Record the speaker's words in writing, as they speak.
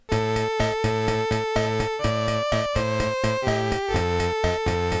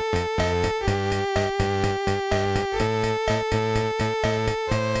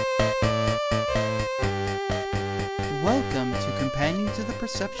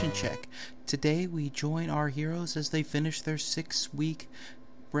perception check. Today we join our heroes as they finish their 6-week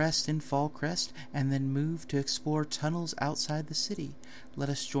rest in Fallcrest and then move to explore tunnels outside the city. Let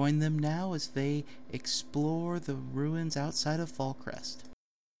us join them now as they explore the ruins outside of Fallcrest.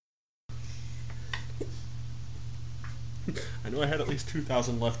 I know I had at least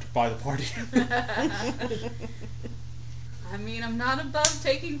 2,000 left to buy the party. I mean, I'm not above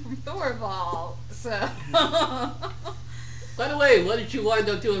taking from Thorvald, so... By the way, what did you wind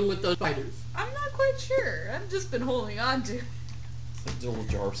up doing with those spiders? I'm not quite sure. I've just been holding on to. It's a little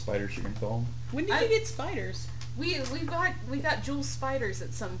jar of spiders you can call them. When did you get spiders? We got Jules spiders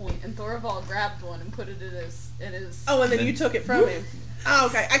at some point, and Thorvald grabbed one and put it in his. Oh, and then you took it from him. Oh,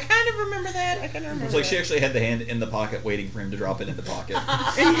 okay. I kind of remember that. It's like she actually had the hand in the pocket waiting for him to drop it in the pocket.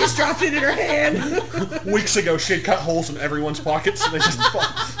 And you just dropped it in her hand. Weeks ago, she had cut holes in everyone's pockets, so they just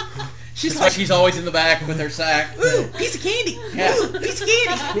She's like she's always in the back with her sack. Ooh, piece of candy. Yeah. Ooh, piece of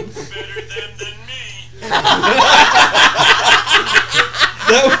candy. Better them than me.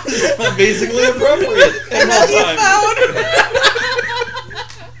 That was basically appropriate. And then you found.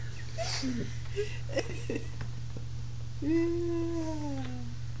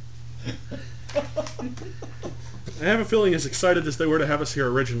 I have a feeling as excited as they were to have us here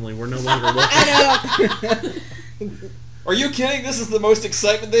originally, we're no longer welcome. I know. Are you kidding? This is the most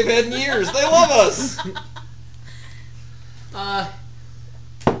excitement they've had in years. They love us.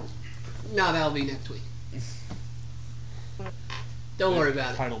 No, that'll be next week. Don't worry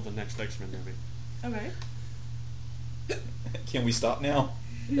about it. Titled the next X-Men movie. Okay. Can we stop now?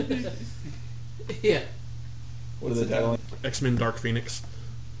 Yeah. What is the title? X-Men Dark Phoenix.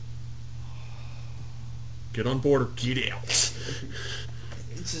 Get on board or get out. It's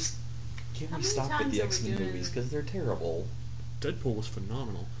just... Can How we many stop with times the are we X-Men doing- movies? Because they're terrible. Deadpool was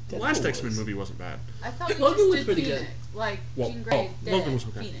phenomenal. The Deadpool last X-Men was. movie wasn't bad. I thought we Logan just was did pretty Phoenix, good. like Well, Jean Grey dead. Logan was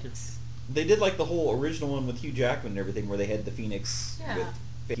okay, Phoenix. They did like the whole original one with Hugh Jackman and everything where they had the Phoenix Yeah. with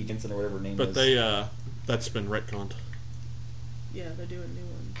Becky Jensen or whatever her name But is. they, that's been retconned. Yeah, they're doing new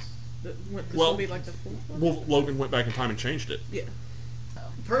ones. This Well, will be like the fourth one? Well, Logan went back in time and changed it. Yeah.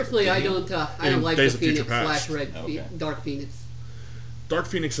 Personally, I don't In like Days the of Future Phoenix Past. slash Red Okay. Dark Phoenix. Dark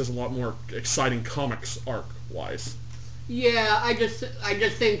Phoenix is a lot more exciting comics arc-wise. Yeah, I just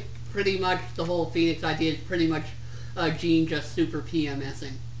think pretty much the whole Phoenix idea is pretty much Jean just super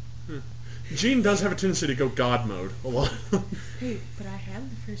PMSing. Jean does have a tendency to go God mode a lot. Hey, but I have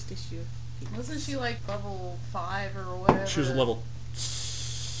the first issue. Wasn't she like level 5 or whatever? She was a level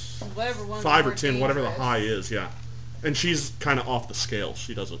whatever one 5 or more 10, whatever the dangerous. high is, yeah. And she's kind of off the scale.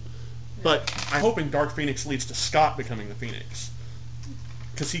 She doesn't. But I'm hoping Dark Phoenix leads to Scott becoming the Phoenix.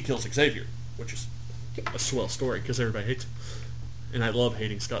 Because he kills Xavier, which is a swell story, because everybody hates him. And I love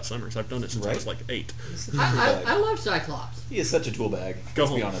hating Scott Summers. I've done it since I was like 8. He's such a tool I bag. love Cyclops. He is such a tool bag. Go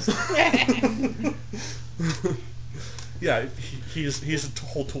Let's be home. honest. Yeah, he's a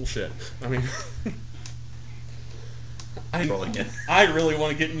whole tool shed. I mean... I really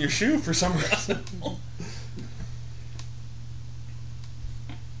want to get in your shoe for some reason.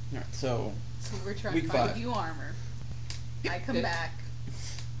 Alright, so So we're trying Week to buy 5. you armor. I come back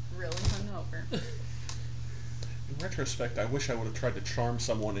really hungover. In retrospect, I wish I would have tried to charm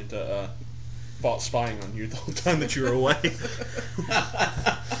someone into spying on you the whole time that you were away.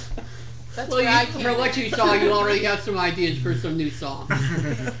 That's Well, where I for came what you saw, you already have some ideas for some new songs.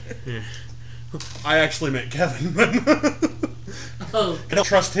 Yeah. I actually met Kevin, but Oh, I don't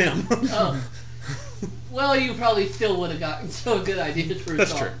trust him. oh. Well, you probably still would have gotten some good ideas for a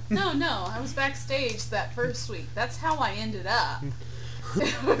That's song. true. No, I was backstage that first week. That's how I ended up. To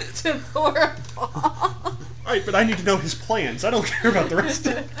Thorvald. Right, but I need to know his plans. I don't care about the rest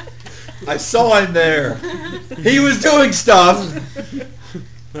of it. I saw him there. He was doing stuff.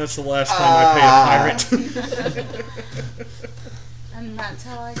 That's the last time I paid a pirate. And that's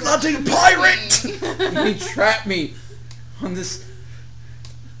how I got Bloody to pirate! me. he trapped me on this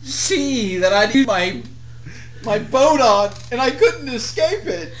sea that I need my boat on, and I couldn't escape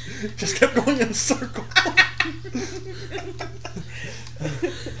it. Just kept going in a circle.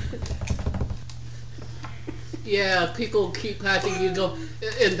 Yeah, people keep clapping. You go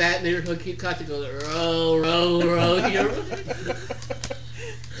in that neighborhood. Keep clapping. Go row, row, row.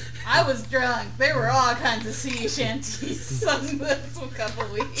 I was drunk. There were all kinds of sea shanties sung this a couple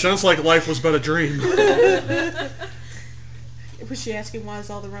weeks. Sounds like life was but a dream. Was she asking why is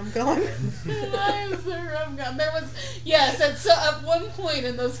all the rum gone? Why is the rum gone? There was, yes, at one point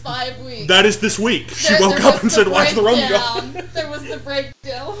in those 5 weeks. That is this week. She there woke was up and the said, "Why's the rum gone?" breakdown. There was the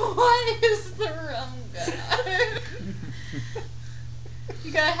breakdown. Why is the rum gone?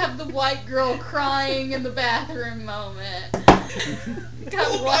 You gotta have the white girl crying in the bathroom moment.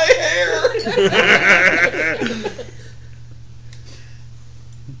 Got My hair!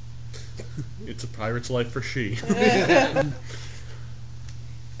 It's a pirate's life for she.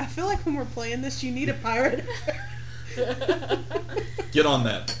 I feel like when we're playing this, you need a pirate. Get on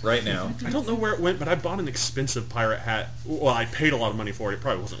that right now. I don't know where it went, but I bought an expensive pirate hat. Well, I paid a lot of money for it. It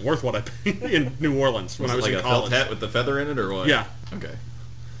probably wasn't worth what I paid in New Orleans when Was I it was like in a college. felt hat with the feather in it, or what? Yeah. Okay.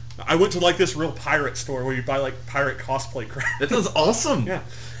 I went to like this real pirate store where you buy like pirate cosplay crap. That sounds awesome. Yeah.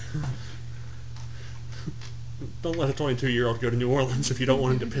 Don't let a 22-year-old go to New Orleans if you don't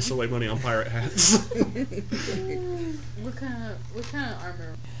want him to piss away money on pirate hats. What kind of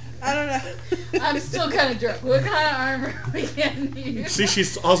armor? I don't know. I'm still kind of drunk. What kind of armor are we getting you? See,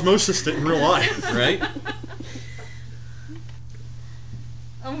 she's osmosis it in real life. Right?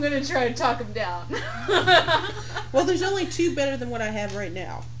 I'm gonna try to talk him down. Well, there's only two better than what I have right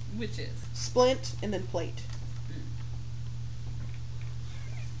now. Which is? Splint and then plate.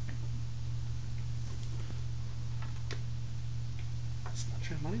 It's not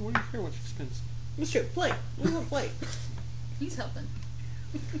your money. What do you care what's expensive? It's true. Plate. We want plate. He's helping.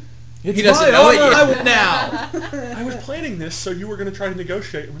 He doesn't know it yet. I would now. I was planning this so you were going to try to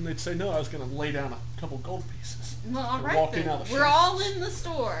negotiate. And when they'd say no, I was going to lay down a couple gold pieces. Well, all We're right walking then. out the We're shop. all in the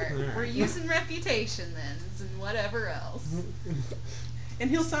store. Yeah. We're using reputation then, and whatever else. And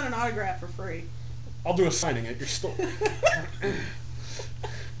he'll sign an autograph for free. I'll do a signing at your store.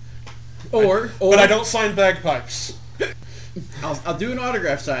 Or But I don't sign bagpipes. I'll do an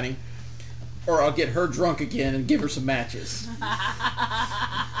autograph signing, or I'll get her drunk again and give her some matches.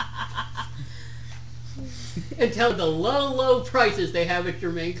 And tell the low, low prices they have at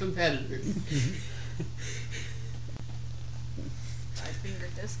your main competitors. 5-finger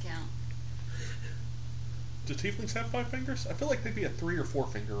discount. Do tieflings have 5 fingers? I feel like they'd be a 3 or 4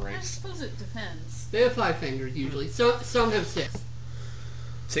 finger I race. suppose it depends. They have 5 fingers usually. Some have 6.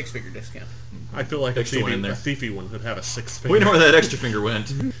 6-figure discount. I feel like a Extra one in there. thiefy one would have a 6 finger. We know where that extra finger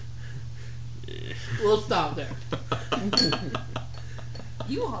went. We'll stop there.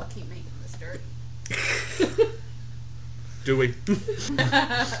 You all keep making this dirty. Do we?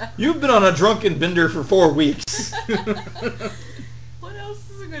 You've been on a drunken bender for 4 weeks. What else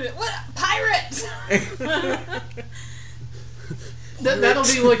is it gonna? What pirate? That'll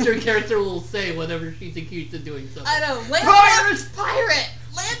be what your character will say whenever she's accused of doing something. I know. Land pirate.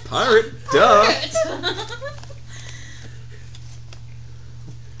 Land Pirate, duh. pirate.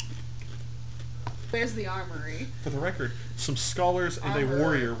 Where's the armory? For the record, some scholars and a Armor,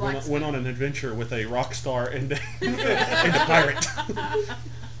 warrior went on an adventure with a rock star and a, and a pirate.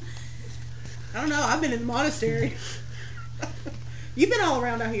 I don't know. I've been in the monastery. You've been all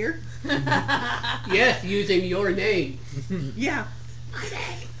around out here. Yes, using your name. Yeah.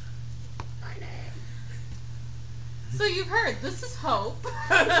 So you've heard. This is hope.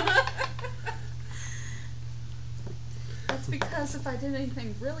 That's because if I did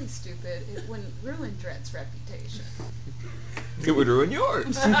anything really stupid, it wouldn't ruin Dred's reputation. It would ruin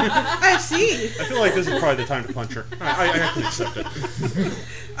yours. I see. I feel like this is probably the time to punch her. I can accept it.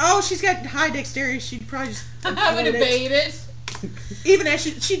 Oh, she's got high dexterity. She'd probably just I would evade it. Even as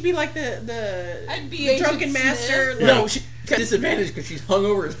she'd be like the I'd be the Agent drunken master. Smith. No, she got disadvantage because she's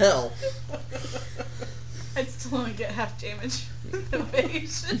hungover as hell. I'd still only get half damage.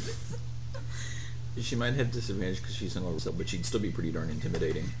 Evasion. She might have disadvantage because she's hungover, but she'd still be pretty darn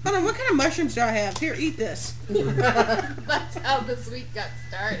intimidating. Hold on, what kind of mushrooms do I have? Here, eat this. That's how this week got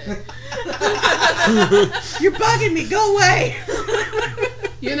started. You're bugging me. Go away.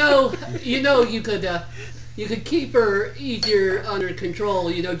 You know, you could keep her easier under control.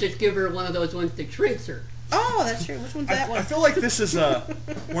 You know, just give her one of those ones that shrinks her. Oh, that's true. Which one's that I one? feel like this is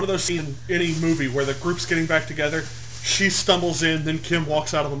one of those scenes in any movie where the group's getting back together. She stumbles in, then Kim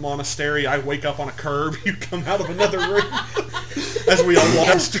walks out of the monastery. I wake up on a curb. You come out of another room as we all walk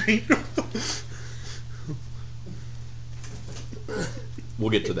down the street. We'll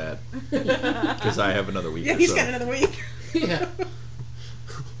get to that because I have another week. Yeah, or he's so. got another week. Yeah,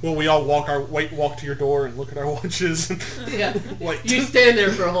 Well, we all walk to your door and look at our watches. yeah. Like, You stand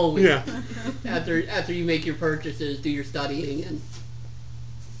there for a whole week yeah. after you make your purchases, do your studying, and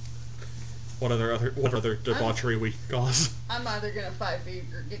What other debauchery we cause? I'm either gonna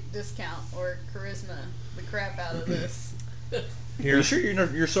 5-figure get discount or charisma the crap out of this. Are Here, you sure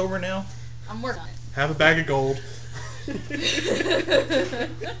you're sober now? I'm working on it. have a bag of gold.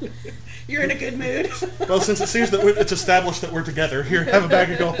 You're in a good mood. Well, since it seems that it's established that we're together, here, have a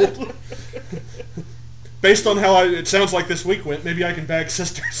bag of gold. Based on how it sounds like this week went, maybe I can bag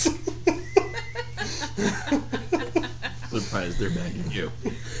sisters. Surprised they're bagging you.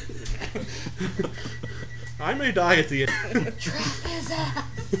 I may die at the end. Trap his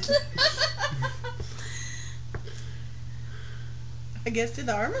ass. I guess to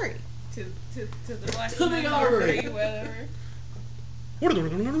the armory. to the black To the armory. whatever.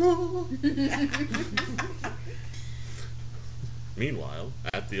 Meanwhile,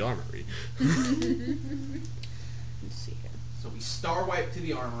 at the armory. Let's see here. So we star wipe to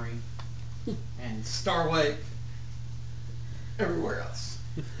the armory and star wipe everywhere else.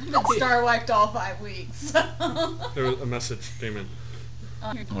 I've been star wiped all 5 weeks. There was a message came in.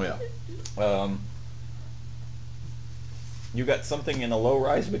 Oh yeah. You got something in a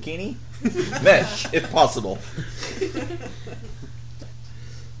low-rise bikini? Mesh, if possible. It's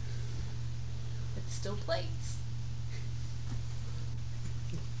still plates.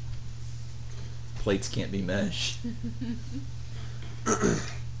 Plates can't be mesh. I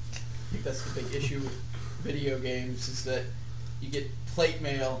think that's the big issue with video games is that you get plate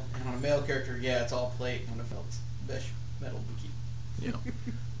mail, and on a male character, yeah, it's all plate. On a female, it's mesh metal bikini.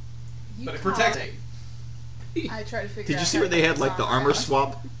 Yeah. But it protects it. I try to figure out. Did you see how where to they get had this like the armor armor out.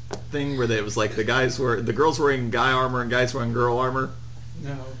 swap thing, where it was like the girls wearing guy armor and guys wearing girl armor?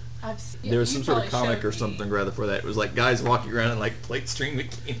 No. I've seen, There was you some sort of probably comic showed or me. something rather for that. It was like guys walking around in like plate string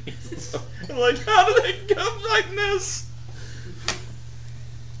bikinis. And stuff. I'm like, how do they come like this?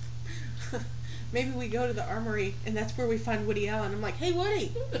 Maybe we go to the armory and that's where we find Woody Allen. I'm like, hey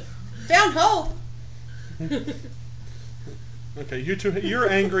Woody, found hope. Okay, you two, you're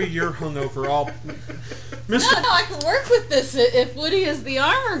angry, you're hungover, all... No, Mr. I can work with this if Woody is the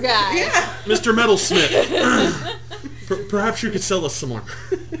armor guy. Yeah. Mr. Metalsmith, perhaps you could sell us some armor.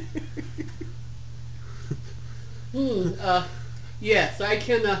 Yes, I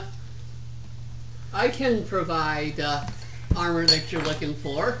can provide armor that you're looking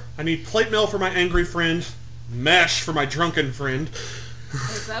for. I need plate mail for my angry friend, mesh for my drunken friend.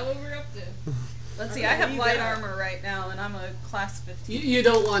 Is that what we're up to? Let's see, I What have do you light got? armor right now, and I'm a class 15. You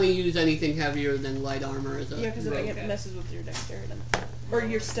don't want to use anything heavier than light armor as a Yeah, because rogue. it messes with your dexterity. Or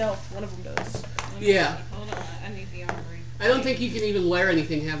your stealth. One of them does. Let me Yeah. see. Hold on, I need the armory. I don't think you can even wear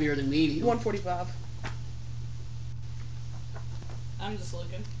anything heavier than medium. 145. I'm just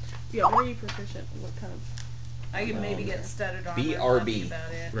looking. Yeah, what are you proficient? What kind of... I can maybe get studded armor. That'd BRB. be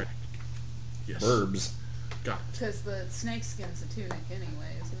about it. Right. Yes. Verbs. Got it. Because the snake skin's a tunic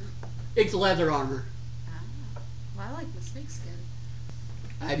anyway, isn't it? It's leather armor. Ah. Well, I like the snake skin.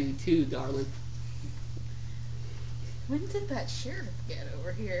 I do too, darling. When did that sheriff get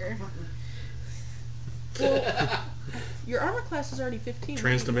over here? Well, your armor class is already 15.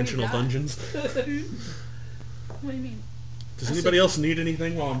 Transdimensional What do you dungeons. What do you mean? Does anybody else need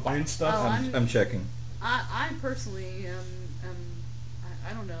anything while I'm buying stuff? Oh, I'm checking. I personally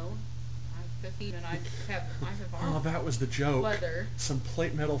I don't know. I'm 15 and I have Oh, armor. that was the joke. Leather. Some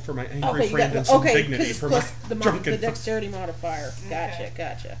plate metal for my angry got? Okay, you friend got and some okay, dignity because for my plus the drunken friend. dexterity modifier. Gotcha, Okay.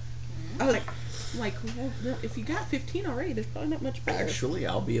 gotcha. I was like, well, no, if you got 15 already, there's probably not much better. Actually,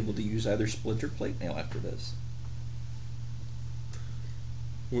 I'll be able to use either splinter plate mail after this.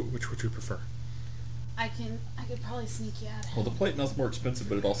 Which would you prefer? I could probably sneak you out. Well, the plate mail's more expensive,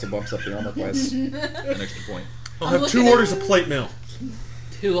 but it also bumps up the armor class an extra point. I'll I'm have looking 2 at- orders of plate mail.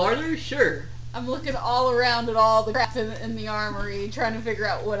 2 orders? Sure. I'm looking all around at all the crap in the armory, trying to figure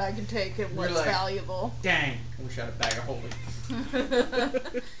out what I can take and what's like- valuable. Dang. I wish I had a bag of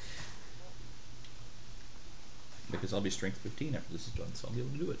holding. Because I'll be strength 15 after this is done, so I'll be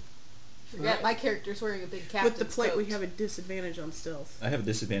able to do it. Forget my character's wearing a big captain's With the plate, we coat. have a disadvantage on stealth. I have a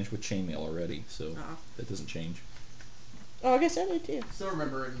disadvantage with chainmail already, so Uh-uh. that doesn't change. Oh, I guess I did too. Still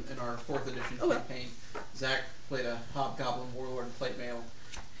remember in our 4th edition Okay. campaign, Zach played a hobgoblin warlord in plate mail,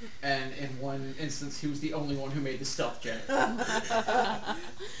 and in one instance, he was the only one who made the stealth check.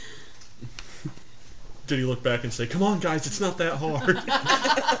 Did he look back and say, "Come on, guys, it's not that hard"?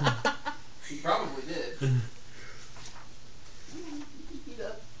 He probably did.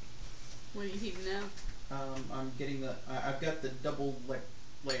 What are you heating now? I'm getting I've got the double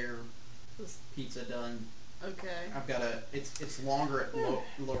layer pizza done. Okay. I've got it's longer at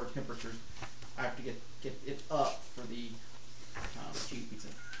lower temperatures. I have to get it up for the cheese pizza.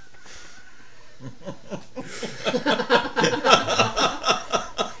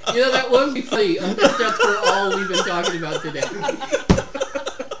 You know, that won't be funny, except for all we've been talking about today.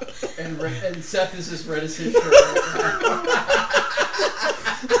 And Seth is as reticent.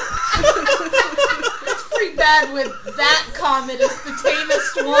 It's pretty bad with that comment as the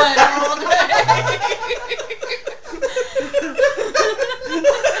tamest one all day.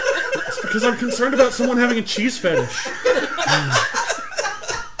 It's because I'm concerned about someone having a cheese fetish.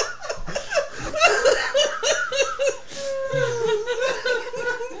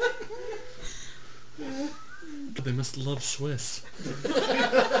 Swiss.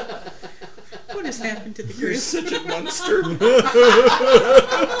 What has happened to the You're group? such a monster.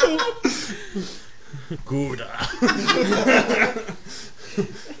 Gouda.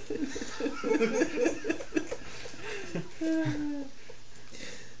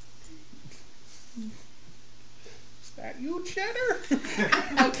 Is that you,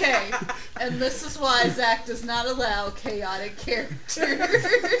 Cheddar? Okay, and this is why Zach does not allow chaotic characters.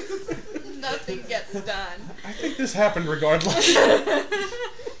 Nothing gets done. I think this happened regardless.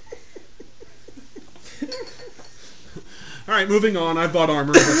 Alright, moving on. I bought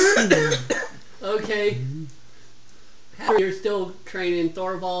armor. Okay. You're still training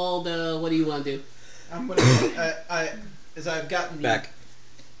Thorvald. What do you want to do? I'm gonna. As I've gotten the, Back.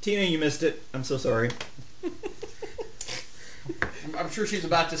 Tina, you missed it. I'm so sorry. I'm sure she's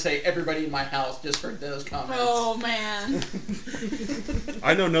about to say everybody in my house just heard those comments. Oh man.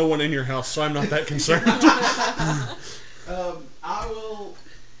 I know no one in your house, so I'm not that concerned. I will.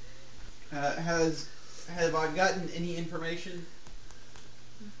 Have I gotten any information?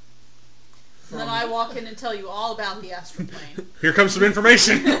 And then I walk in and tell you all about the astral plane. Here comes some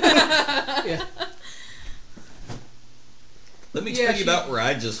information. Yeah. Let me Yeah, tell you she- about where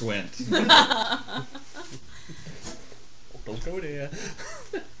I just went. Don't go there.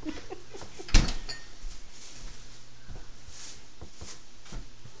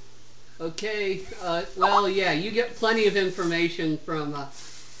 Okay. Well, yeah, you get plenty of information from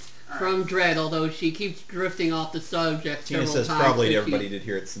Dredd, although she keeps drifting off the subject Tina several says times. probably but everybody she- did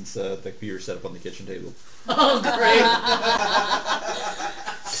hear it since the computer set up on the kitchen table. Oh, great.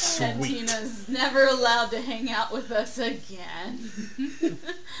 And Sweet. Tina's never allowed to hang out with us again.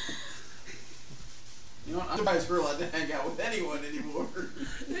 You know what? I'm not allowed to hang out with anyone anymore.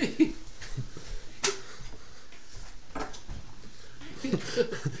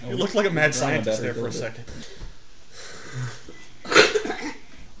 You looked like a mad Drama scientist battery there for a builder. second.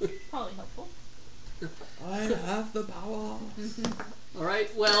 Probably helpful. I have the power. All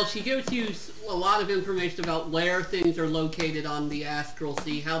right. Well, she gives you a lot of information about where things are located on the astral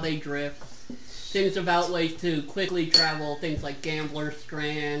sea, how they drift, things about ways to quickly travel, things like gambler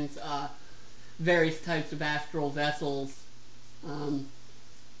strands, various types of astral vessels,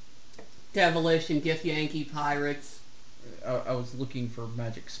 devilish and Gith Yankee pirates. I was looking for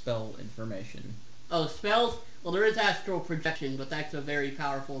magic spell information. Oh, spells? Well, there is astral projection, but that's a very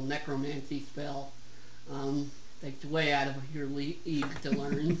powerful necromancy spell. That's way out of your league to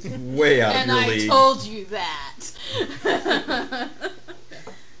learn. Way out And of your I league. told you that.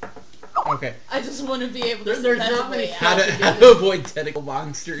 Okay. I just want to be able to There's spend not many way How out. to, how to avoid tentacle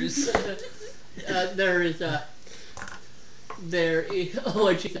monsters. There is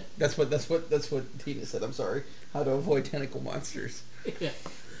what she said. That's what Tina said. I'm sorry. How to avoid tentacle monsters. Yeah.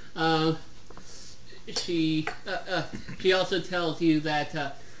 She also tells you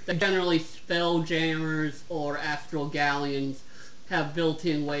that generally spelljammers or astral galleons have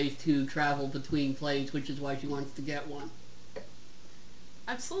built-in ways to travel between planes, which is why she wants to get one.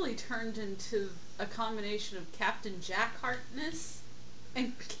 I've slowly turned into a combination of Captain Jack Harkness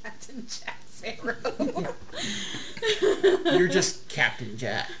and Captain Jack Sparrow. You're just Captain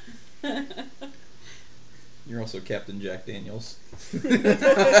Jack. You're also Captain Jack Daniels.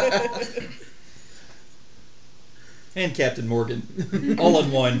 And Captain Morgan. All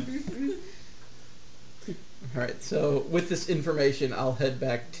in one. Alright, so with this information, I'll head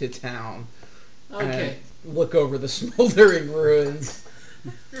back to town. Okay. And look over the smoldering ruins.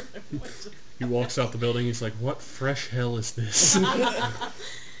 He walks out the building. He's like, "What fresh hell is this?"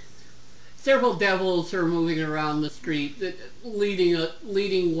 Several devils are moving around the street,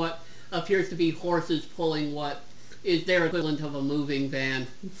 leading what appears to be horses pulling what is their equivalent of a moving van.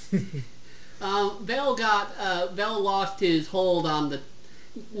 Bell lost his hold on the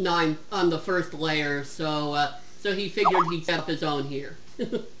first layer, so he figured he'd set up his own here.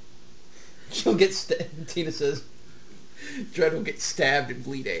 She'll get Tina says, Dredd will get stabbed and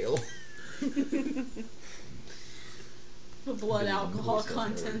bleed ale. The blood alcohol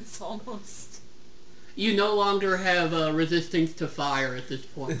contents almost. You no longer have resistance to fire at this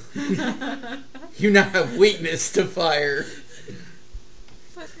point. You now have weakness to fire.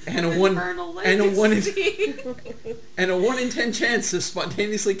 And a one and a 1 in 10 chance of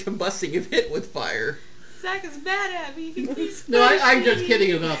spontaneously combusting if hit with fire. Zach is mad at me. He's No, I'm just pushing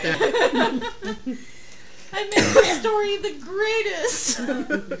kidding about that. I made the story the greatest.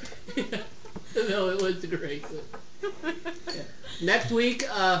 No, it was great. Yeah. Next week,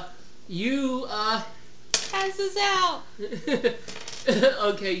 you Pass us out.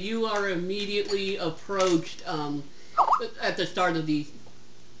 okay, you are immediately approached at the start of the...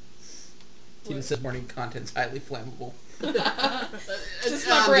 Tina says morning content's highly flammable. Just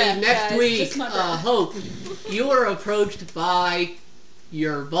my breath, next guys. week, Just my breath. Hope, you are approached by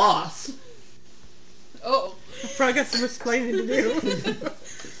your boss. Oh. Probably got some explaining to do.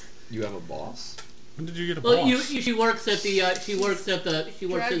 You have a boss? When did you get a Well, boss? she works at the she works at the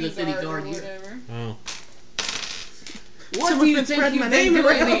city guard here. Whatever. Oh. What Someone's do you been think spreading you've my been name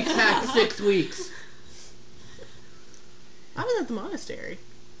doing around. these past 6 weeks? I was at the monastery.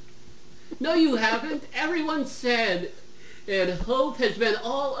 No, you haven't. Everyone said that Hope has been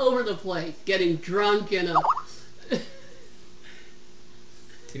all over the place, getting drunk and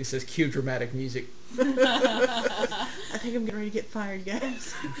He says, cue dramatic music. I think I'm getting ready to get fired,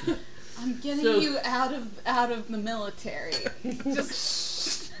 guys. I'm getting So- you out of the military.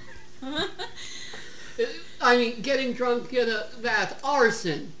 Just. I mean, getting drunk in that's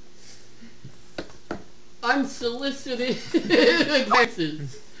arson. Unsolicited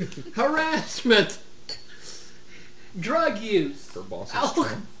advances, harassment, drug use, Her boss is Al-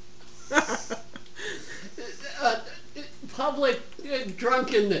 Trump. public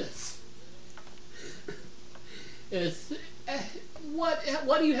drunkenness. What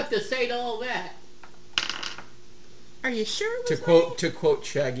do you have to say to all that? Are you sure it was To quote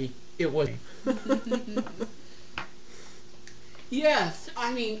Shaggy, it was. Yes,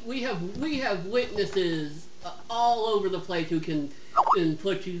 I mean we have witnesses all over the place who can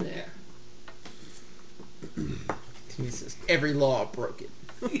put you there. He says, every law broken.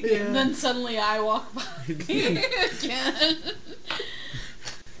 And then suddenly I walk by again.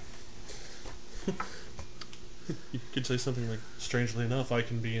 You could say something like, strangely enough, I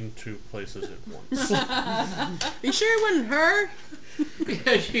can be in 2 places at once. Are you sure it wasn't her?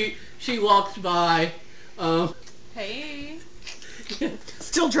 Yeah, she walks by. Hey.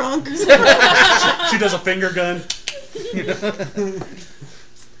 Still drunk. She does a finger gun.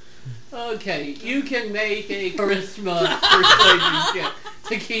 Okay, you can make a charisma persuasion check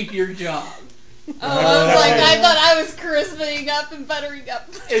to keep your job. Oh, I was like, I thought I was charismaing up and buttering up.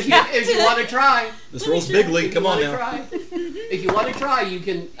 If you want to try, This roll's big league. if Come you on wanna now. try, if you want to try, you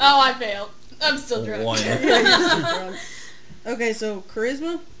can. Oh, I failed. I'm still drunk. 1. Yeah, you're still drunk. Okay, so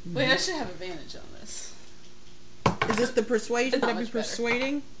charisma? Wait, I should have advantage on this. Is this the persuasion? It's Would I not be much better.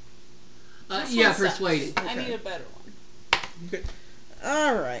 persuading? This Yeah, one sucks. persuading. I need a better one.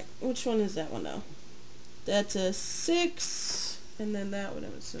 Alright. Which one is that one, though? That's a 6. And then that one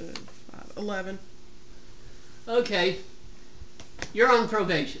was a 5. 11. Okay, you're on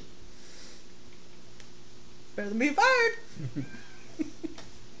probation. Better than being fired.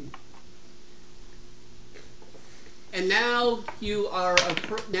 And now you are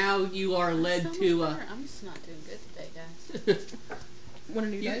led So much to. better. I'm just not doing good today, guys. Want a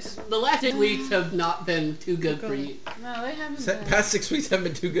new dice? The last 6 weeks have not been too good for you. No, they haven't The been. past 6 weeks haven't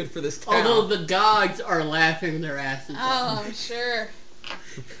been too good for this town. Although the gods are laughing their asses off. Oh, I'm sure.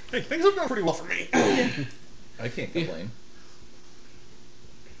 Hey, things have gone pretty well for me. I can't complain.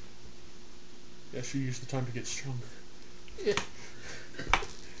 Yes, you used the time to get stronger.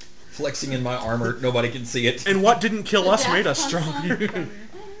 Flexing in my armor, nobody can see it. And what didn't kill us Daft made us Punk stronger. song?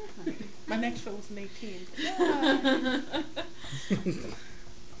 My next roll was an 18.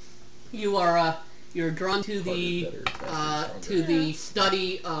 You're drawn to the Harder, better, faster, to stronger. the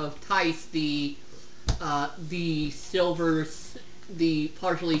study of Tice, the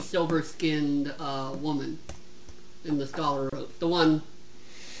partially silver-skinned woman in the scholar robes, the one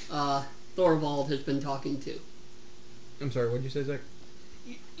Thorvald has been talking to. I'm sorry, what did you say, Zach?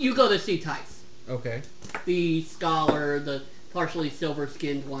 You go to see Tice, Okay. the scholar, the partially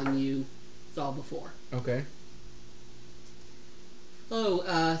silver-skinned one you saw before. Okay.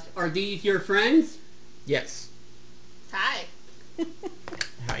 Oh, are these your friends? Yes. Hi.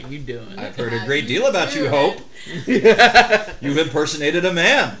 How you doing? I've heard a How great you deal about you, doing? Hope. You've impersonated a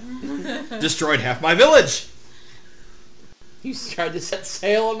man. Destroyed half my village. You tried to set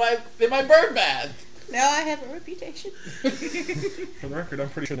sail in my bird bath. Now I have a reputation. For the record, I'm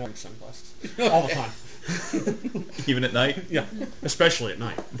pretty sure I'm wearing sunglasses. All the time. Even at night. Yeah, especially at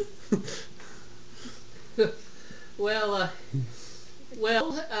night.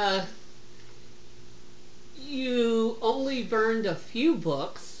 You only burned a few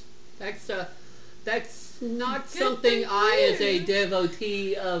books. That's not Good something for I, as a you.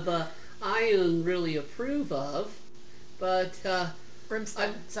 devotee of Ion, really approve of. But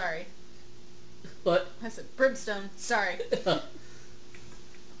Brimstone. Sorry. but I said brimstone. Sorry.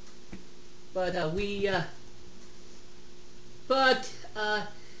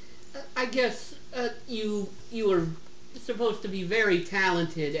 I guess you were supposed to be very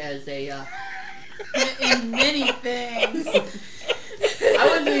talented as a. In many things. I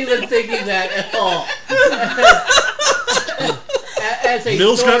wasn't even thinking that at all. as a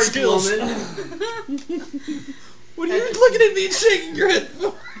Mill's got storage skills. woman, What are you looking at me and shaking your head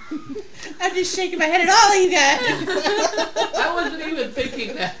for? I'm just shaking my head at all of you guys. I wasn't even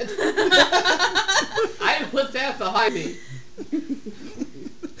thinking that. I put that behind me.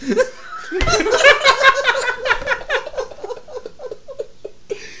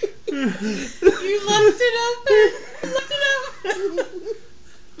 You left it up there. You left it up.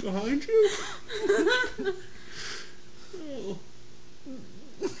 Behind you?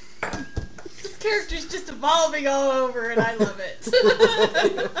 This character's just evolving all over, and I love it.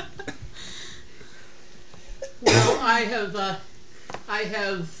 Well, I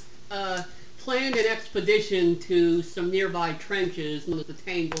have planned an expedition to some nearby trenches known as the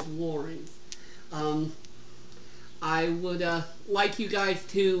Tangled Warrens. I would like you guys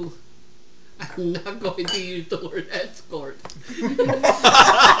to. I'm not going to use the word escort,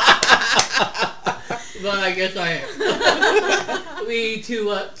 but I guess I am. Me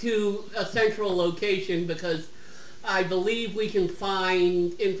to a central location because I believe we can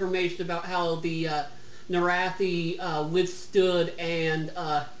find information about how the Narathi withstood and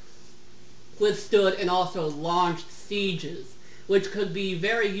also launched sieges, which could be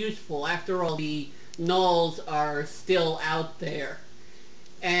very useful. After all, the Gnolls are still out there,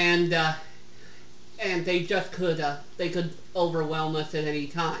 and they just could overwhelm us at any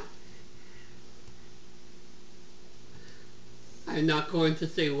time. I'm not going to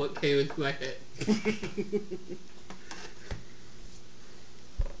say what came into my head.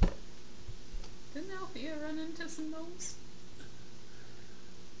 Didn't Althea run into some gnolls?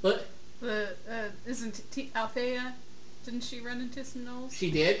 But Isn't Althea? Didn't she run into some gnolls?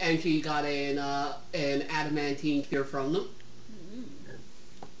 she did, and she got an adamantine cure from them.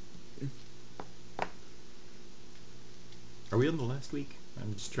 Are we on the last week?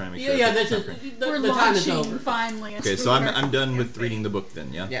 I'm just trying to make Yeah, sure. yeah. I This get is this We're the time is launching over. finally. Okay, so I'm done with reading the book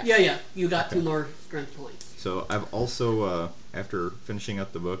then. Yeah. Yeah. Yeah. You got 2 more strength points. So I've also, after finishing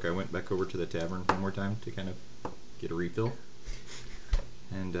up the book, I went back over to the tavern one more time to kind of get a refill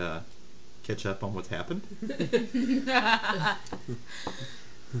and catch up on what's happened.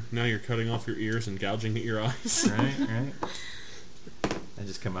 Now you're cutting off your ears and gouging at your eyes. Right. I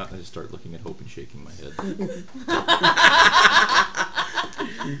just come out and I just start looking at Hope and shaking my head.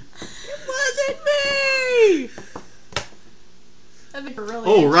 It wasn't me. I think we're really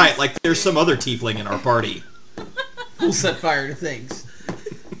Oh, right, like there's some other tiefling in our party. We'll set fire to things.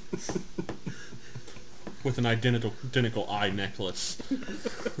 With an identical eye necklace.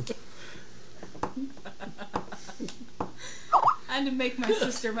 And to make my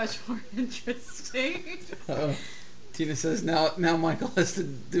sister much more interesting. Uh-oh. Tina says now Michael has to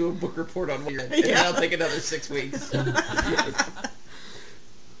do a book report on what you're and that'll take another 6 weeks.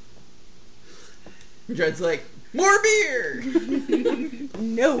 Dread's like, more beer!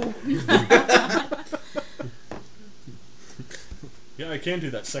 No. Yeah, I can do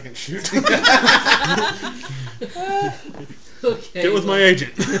that second shoot. Okay. Get with my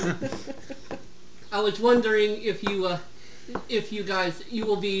agent. I was wondering if you guys, you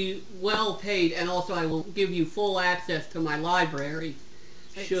will be well paid, and also I will give you full access to my library.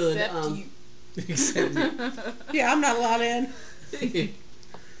 Should Except you. Except Yeah, I'm not allowed in.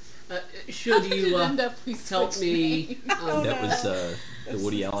 should you End up we help switched me? names. That was the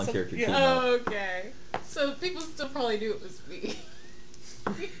Woody Allen character came out. Oh, okay. So people still probably knew it was me.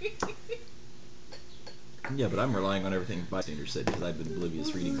 Yeah, but I'm relying on everything bystander said because I've been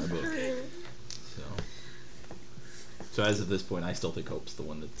oblivious reading my book. So as of this point, I still think Hope's the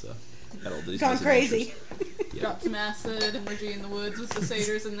one that's had all these Gone crazy. misadventures. Yeah. Dropped some acid and orgy in the woods with the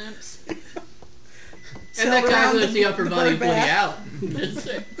satyrs and nymphs. And that guy around was the upper body bird Woody bath.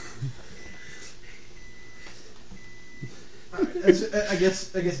 Allen. I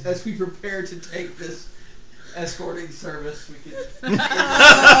guess as we prepare to take this escorting service, we could.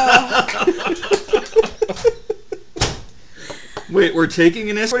 Wait, we're taking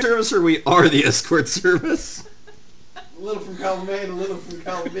an escort service, or we are the escort service? A little from column A and a little from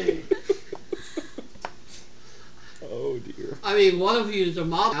column B. Oh dear. I mean, one of you is a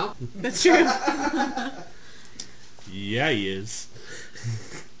mom now. That's true. Yeah, he is.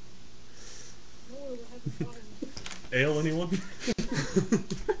 Ale, anyone?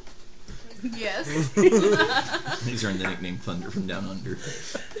 Yes. He's earned the nickname Thunder from Down Under.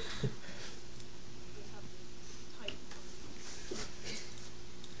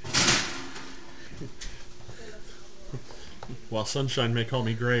 While Sunshine may call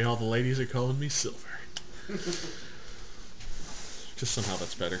me Gray, all the ladies are calling me Silver. Just somehow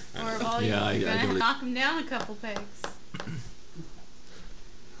that's better. I Or don't know. all Yeah, I you're gonna believe- knock him down a couple pegs.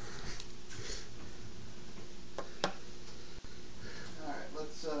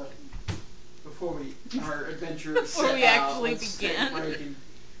 before our adventure Before we actually began.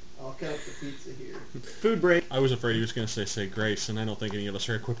 I'll cut up the pizza here. Food break. I was afraid he was going to say grace, and I don't think any of us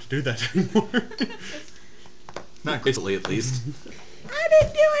are equipped to do that anymore. Not quickly, at least. I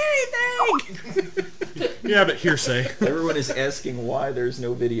didn't do anything! Yeah, but hearsay. Everyone is asking why there's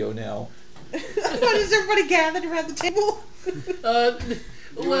no video now. What, is everybody gathered around the table?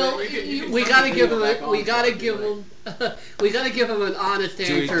 Well, you can we turn gotta the give video him. back on We gotta if give you him. We gotta give him an honest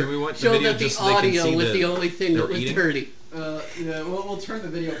answer. Do we want the show video that the just so they can audio see was that the only thing that they're was eating? dirty. Yeah, we'll turn the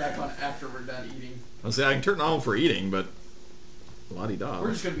video back on after we're done eating. I'll say I can turn it on for eating, but la-di-da.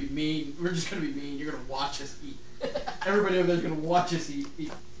 We're just gonna be mean. You're gonna watch us eat. Everybody over there's gonna watch us eat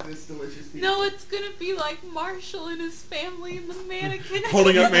this delicious pizza. No, it's gonna be like Marshall and his family and the mannequin.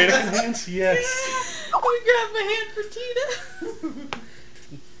 Holding up mannequin hands? Yes. We grab a hand for Tina.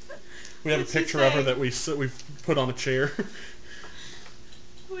 We have a What'd she picture of her say? that we've put on a chair.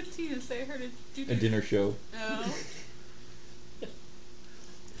 What'd Tina say? Her to do A dinner show. Oh.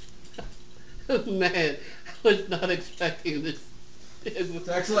 Man, I was not expecting this. It's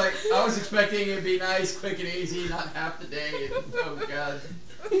actually like I was expecting it to be nice, quick and easy, not half the day. And, oh god,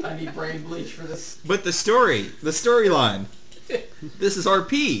 I need brain bleach for this. But the storyline. This is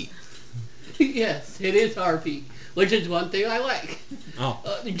RP. Yes, it is RP, which is one thing I like. Oh.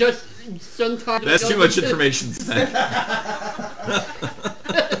 Just sometimes. That's too much information, Zach.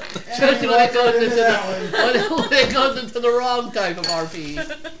 Especially when it goes into when it goes into the wrong type of RP.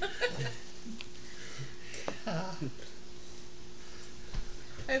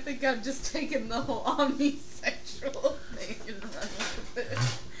 I think I've just taken the whole omnisexual thing and run with it.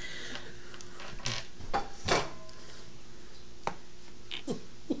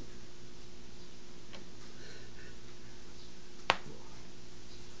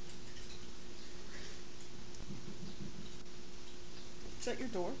 Is that your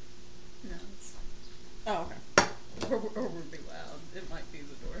door? No, it's Oh, okay. or we're be loud. It might be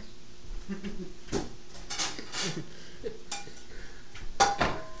the door.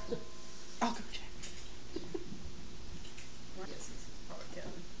 I'll go check. I guess this is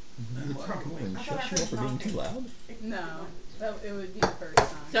probably Kevin. Shut you up for being too loud? No, it would be the first time.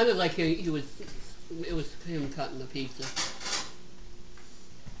 Sounded like it was him cutting the pizza.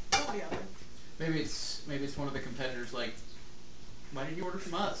 Oh, yeah. Maybe it's one of the competitors. Like, why didn't you order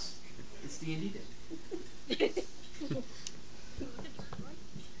from us? It's D&D Day.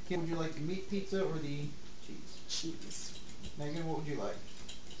 Kim, would you like the meat pizza or the cheese? Cheese. Megan, what would you like?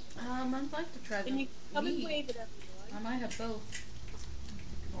 I'd like to try the And you come and meat. wave it everyone. I might have both.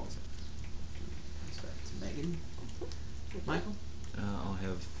 What was it? It's Megan. Michael? I'll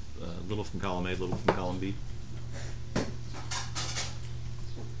have little from column A, little from column B. Wait,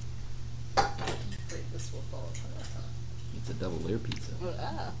 this will fall apart. It's a double layer pizza.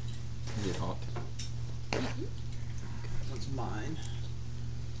 Ah. Is it hot? That's mine.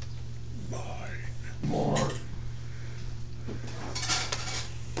 More.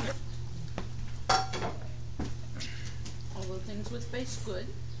 All the things with space good.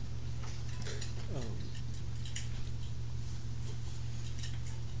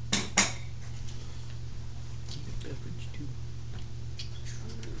 Beverage too.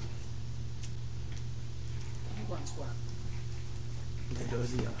 Who wants what? What are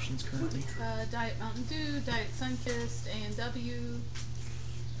the options currently? Diet Mountain Dew, Diet Sunkist, A&W.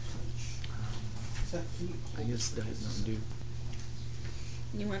 I guess Diet Mountain Dew.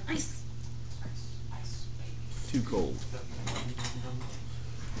 You want ice? Too cold.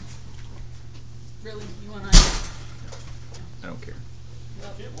 Really? You want ice? I don't care.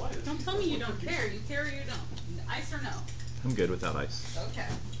 Well, don't tell me you don't care. You care or you don't. Ice or no? I'm good without ice. Okay.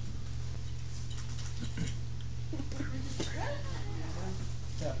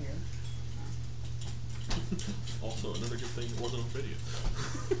 Out here. Also, another good thing that wasn't on video.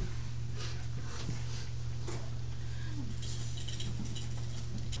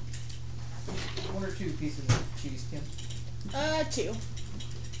 One or two pieces of cheese, Kim? 2.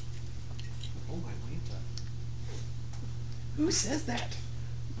 Oh my Lanta. Who says that?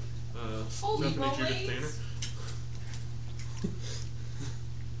 Holy Stephanie Judith moly. Banner.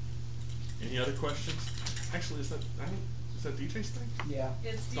 Any other questions? Actually, is that DJ's thing? Yeah.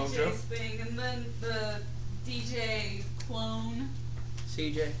 It's Oh, Joe? DJ's thing, and then the DJ clone.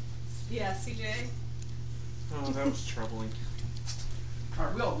 CJ. Yeah, CJ. Oh, that was troubling.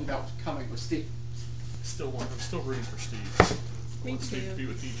 Alright, we all knew that was coming with Steve. I'm still rooting for Steve. I Me want Steve too. to be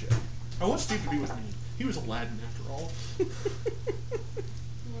with DJ. I want Steve to be with me. He was Aladdin after all.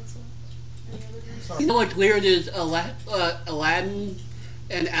 What's that? Any other drinks? Sorry. You know what's weird is Aladdin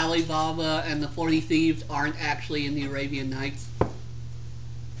and Alibaba and the 40 Thieves aren't actually in the Arabian Nights.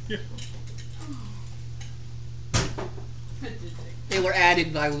 Yeah. They were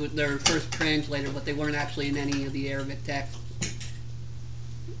added by their first translator, but they weren't actually in any of the Arabic texts.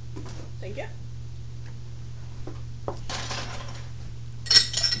 Thank you.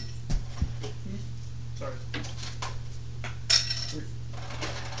 Sorry.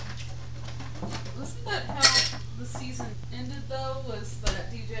 Wasn't that how the season ended, though? Was that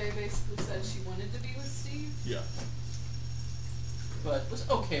DJ basically said she wanted to be with Steve? Yeah. But was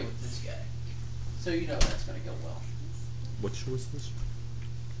okay with this guy. So you know that's going to go well. Which was this?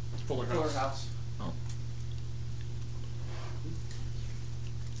 Fuller Fuller House. House. Oh.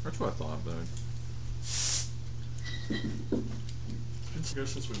 That's what I thought, but It's been so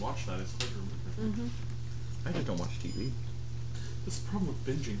since we watched that, it's hard to remember. I just don't watch TV. This is the problem with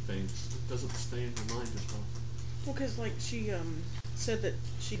binging things. It doesn't stay in your mind as well. Well, because like she said that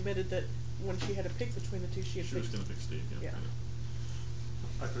she admitted that when she had to pick between the two, she had She was picked. going to pick Steve, yeah. Yeah. I know.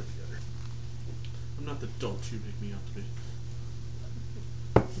 I put it together. I'm not the dolt you make me out to be.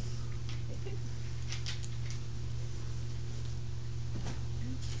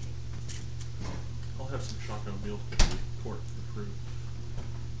 I'll have some shotgun milk if the court approved.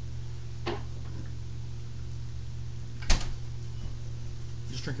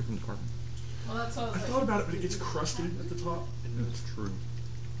 Just drink it from the carton. Well, that's what I was I like. thought about it, but it gets crusted at the top. And That's true.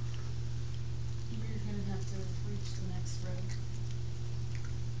 You're gonna have to reach the next road.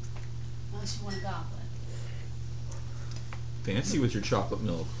 Unless you want a goblet. Fancy with your chocolate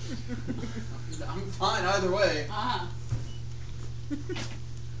milk. I'm fine either way. Ah.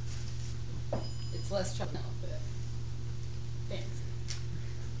 It's less chocolate, but fancy.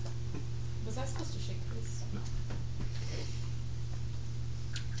 Was I supposed to shake this? No.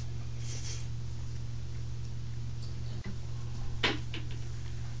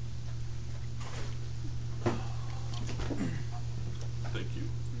 Thank you.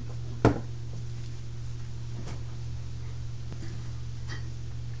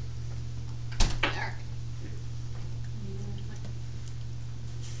 There.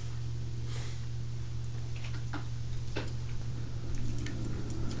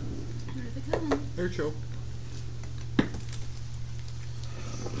 Where are they going? Air choke.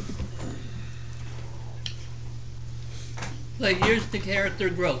 But here's the character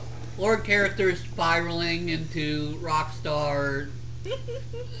growth. Lord character spiraling into rock star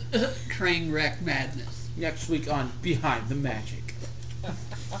train wreck madness. Next week on Behind the Magic.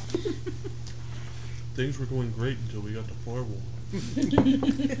 Things were going great until we got to Firewall.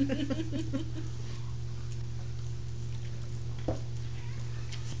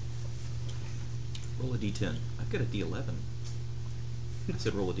 Roll a d10. I've got a d11. I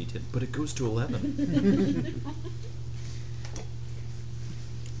said roll a d10, but it goes to 11.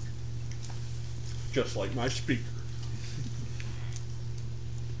 Just like my speaker.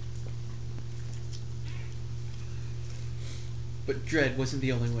 But Dread wasn't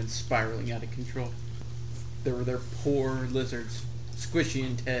the only one spiraling out of control. There were their poor lizards, Squishy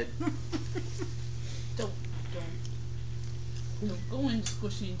and Ted. Don't go in,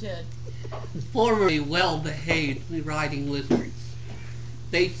 Squishy and Ted. Formerly well-behaved riding lizards,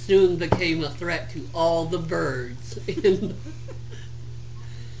 they soon became a threat to all the birds in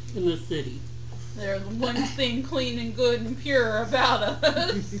the city. They're the one thing clean and good and pure about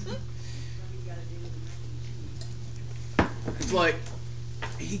us. It's like,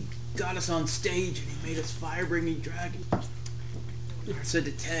 he got us on stage and he made us fire-bringing dragons. I said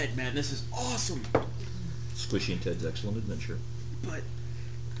to Ted, man, this is awesome. Squishy and Ted's Excellent Adventure. But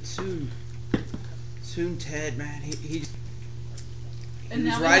soon Ted, man, he And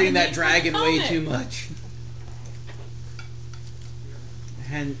was now we riding have a that name for dragon the way comic. too much.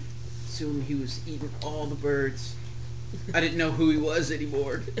 And soon he was eating all the birds. I didn't know who he was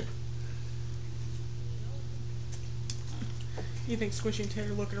anymore. You think Squishy and Ted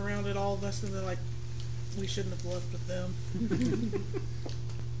are looking around at all of us and they're like, we shouldn't have left with them.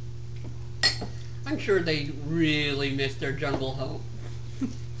 I'm sure they really miss their jungle home.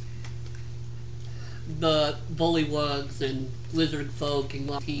 The bullywugs and lizard folk and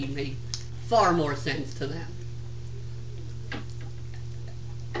Lucky made far more sense to them.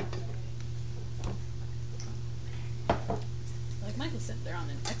 Like Michael said, they're on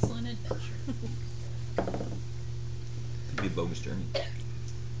an excellent adventure. Could be a bogus journey.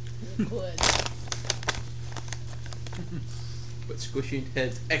 It could. But Squishy and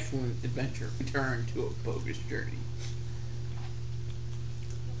Ted's excellent adventure returned to a bogus journey.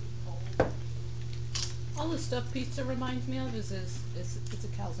 All the stuff pizza reminds me of is it's a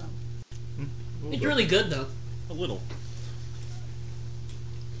calzone. It's really good though. A little.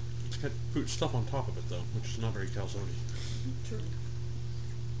 It's got food stuff on top of it, though, which is not very calzone. True.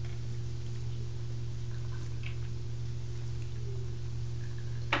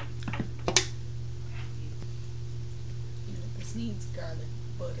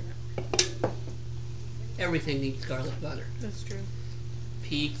 everything needs garlic butter. That's true.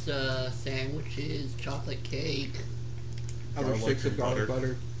 Pizza, sandwiches, chocolate cake. Other Garlic sticks of and garlic butter.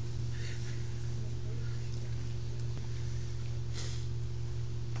 butter.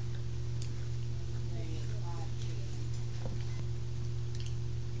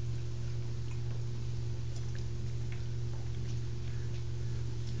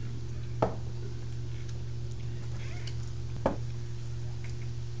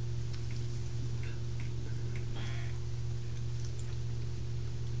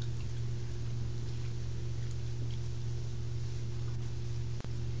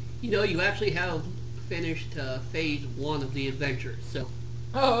 You know, you actually have finished phase 1 of the adventure, so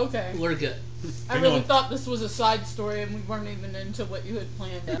Oh, okay. we're good. I really thought this was a side story and we weren't even into what you had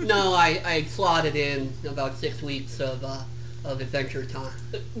planned out. No, I slotted in about 6 weeks of adventure time.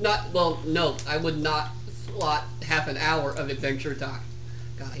 No, I would not slot half an hour of adventure time.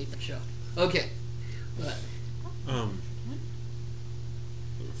 God, I hate that show. Okay, but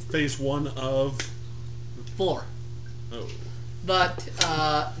Phase 1 of... 4. Oh. But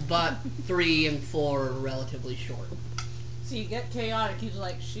 3 and 4 are relatively short. So you get chaotic. He's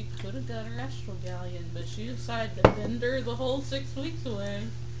like, she could have got her astral galleon, but she decided to bend her the whole 6 weeks away.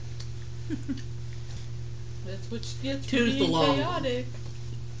 That's what she gets for Two's the being long chaotic.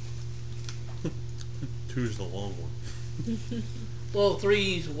 2's the long one. Well,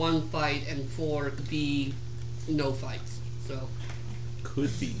 3's one fight and 4 could be no fights. So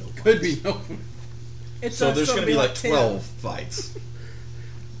Could be no. Could be no. It's So there's going to be like 10. 12 fights.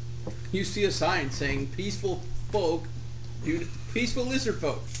 You see a sign saying "Peaceful folk, peaceful lizard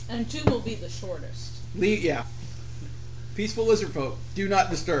folk." And 2 will be the shortest. Yeah. Peaceful lizard folk, do not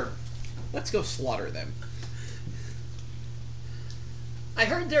disturb. Let's go slaughter them. I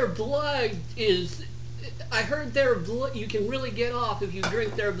heard their blood. You can really get off if you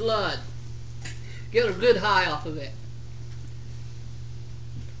drink their blood. Get a good high off of it.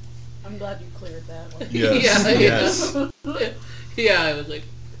 I'm glad you cleared that one. Yes, yes. Yeah, I was like,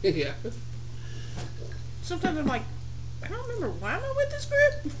 yeah. Sometimes I'm like, I don't remember why am I with this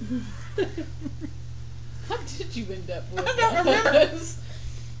group? What did you end up with? I don't remember. It's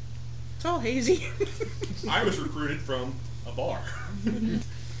all hazy. I was recruited from a bar.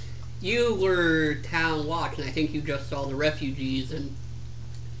 You were town watch, and I think you just saw the refugees, and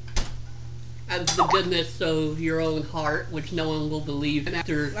out of the goodness of your own heart, which no one will believe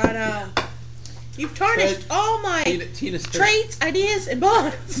after. I know. You've tarnished all my Tina says, traits, ideas, and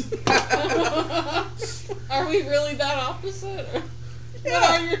bonds. Are we really that opposite? Or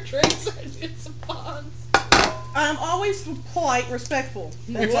what are your traits, ideas, and bonds? I'm always polite, respectful.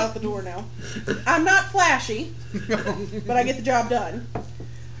 That's out the door now. I'm not flashy, but I get the job done.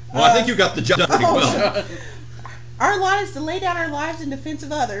 Well, I think you got the job pretty well. Our lot is to lay down our lives in defense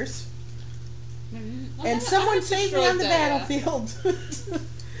of others. And someone saved me on the battlefield.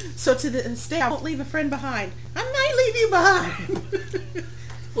 So to this day, I won't leave a friend behind. I might leave you behind.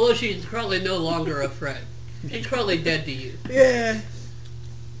 Well, she's probably no longer a friend. She's probably dead to you. Yeah.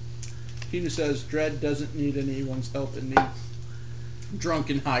 Tina says, Dredd doesn't need anyone's help in the drunk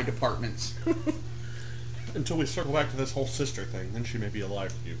and high departments. Until we circle back to this whole sister thing, then she may be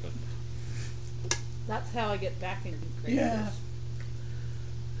alive with you, but... That's how I get back into crazy. Yeah.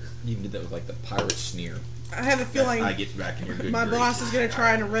 You even did that with like the pirate sneer. I have a feeling I get back in your good my graces. boss is going to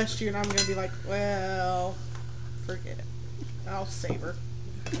try and arrest you, and I'm going to be like, well, forget it. I'll save her.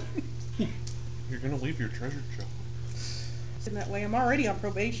 You're gonna leave your treasure job. In that way, I'm already on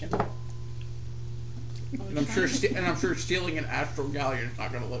probation. And I'm sure stealing an astral galleon is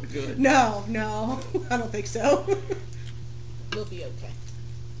not going to look good. No, I don't think so. We'll be okay.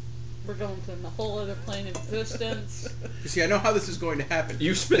 We're going from a whole other plane of existence. You see, I know how this is going to happen.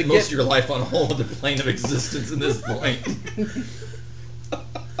 You spend most of your life on a whole other plane of existence in this point.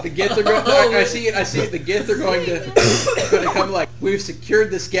 The Gith are going. I see it. The Gith are going to come like, we've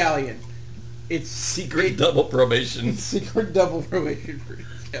secured this galleon. It's Secret double probation. secret double probation for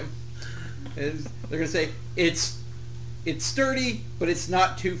him. And they're going to say it's sturdy, but it's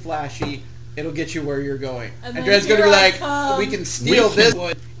not too flashy. It'll get you where you're going. And And then Dredd's going to here be I like, come. we can steal this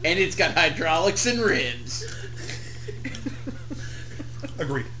one, and it's got hydraulics and ribs.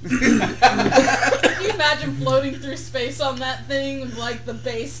 Agreed. Can you imagine floating through space on that thing with like the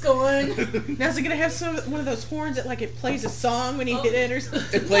bass going? Now is it gonna have one of those horns that like it plays a song when you hit it or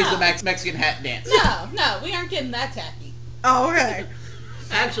something? It plays No. the Mexican hat dance. No, we aren't getting that tacky. Oh, okay.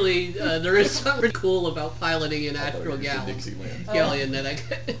 Actually, there is something really cool about piloting an astral galleon that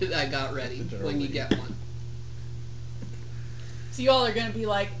I got ready when you get one. So you all are gonna be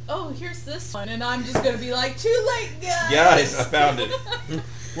like, oh, here's this one, and I'm just gonna be like, too late, guys. Guys, I found it.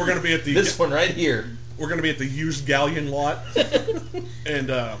 We're gonna be at the This one right here. we're going to be at the used galleon lot. And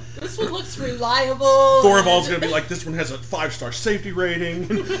This one looks reliable. Thorvald's going to be like, this one has a 5-star safety rating.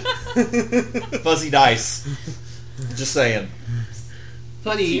 Fuzzy dice. Just saying.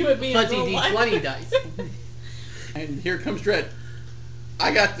 Funny, You and me fuzzy in real life. D20 dice. And here comes Dread.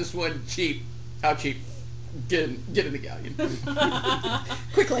 I got this one cheap. How cheap? Get in the galleon.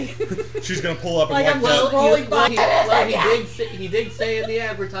 Quickly. She's going to pull up and Like like I'm that. rolling by. He did say in the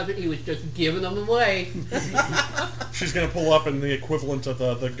advertisement he was just giving them away. She's going to pull up in the equivalent of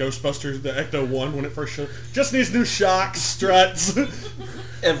the Ghostbusters, the Ecto-1 when it first showed. Just needs new shocks, struts.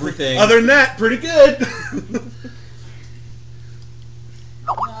 Everything. Other than that, pretty good.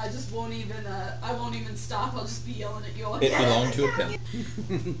 No, I just won't even. I won't even stop. I'll just be yelling at you all. It belonged to a pimp.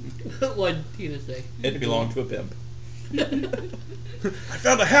 What did Tina say? It belonged to a pimp. I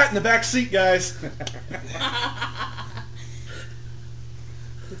found a hat in the back seat, guys.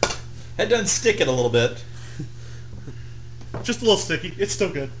 That doesn't stick it a little bit. Just a little sticky. It's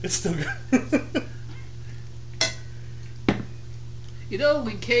still good. It's still good. You know,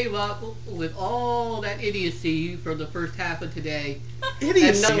 we came up with all that idiocy for the first half of today,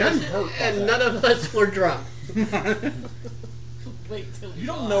 Idiocy. and I'm none, hurt by and that. none of us were drunk. Wait till You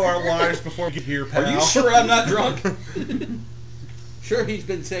don't know our lives before we get here, pal. Are you sure I'm not drunk? Sure, he's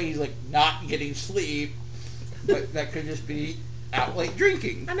been saying he's like not getting sleep, but that could just be out late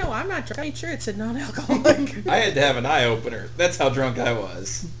drinking. I know, I'm not drunk. I made sure it said non-alcoholic. I had to have an eye opener. That's how drunk I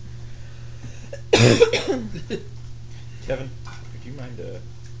was. Kevin, would you mind giving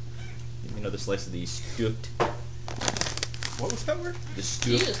me another slice of the stuffed? What was that word? The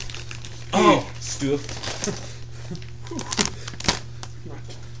stuffed. Jesus. Oh, stuffed.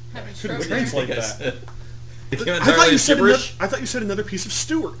 Having Couldn't stroke. translate I that. thought I thought you said another piece of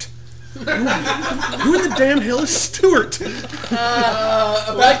Stewart. Who in the damn hell is Stewart?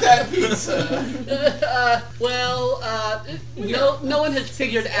 About that pizza. No one has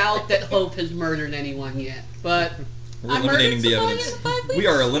figured out that Hope has murdered anyone yet, but We're I eliminating murdered the somebody evidence. in the 5 weeks? We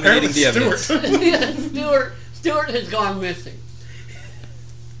are eliminating the evidence. Stewart has gone missing.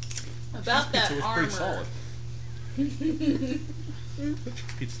 About that Pizza was armor. pretty solid. The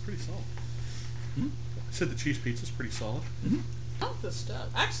cheese pizza's pretty solid. I said the cheese pizza's pretty solid. I like the stuff.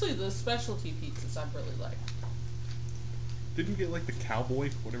 Actually, the specialty pizzas I really like. Didn't you get like the cowboy,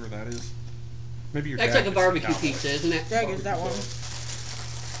 whatever that is? Maybe your That's dad like a gets the barbecue cowboy. pizza, isn't it? Drag is that one.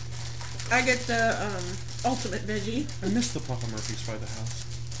 I get the ultimate veggie. I miss the Papa Murphy's by the house.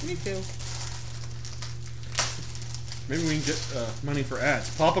 Me too. Maybe we can get money for ads.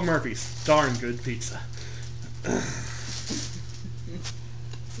 Papa Murphy's, darn good pizza.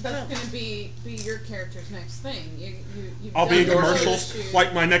 That's going to be your character's next thing. You've I'll be in done your commercials. photo shoot.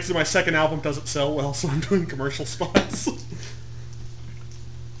 Like my second album doesn't sell well, so I'm doing commercial spots.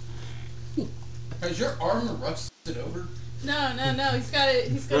 Has your armor rusted over? No. He's got to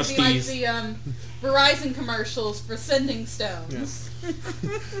be like Rusties. the Verizon commercials for sending stones. Yes.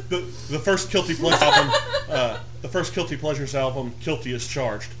 the first Guilty Pleasures album, the first Guilty Pleasures album, Guilty as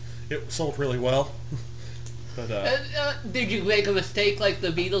Charged. It sold really well. But Did you make a mistake like the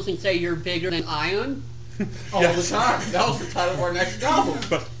Beatles and say you're bigger than Ion? All the time. That was the title of our next album.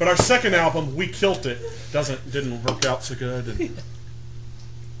 but our second album, We Kilt It, didn't work out so good. And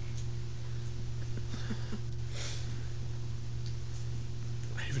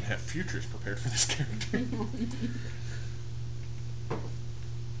I even have futures prepared for this character. And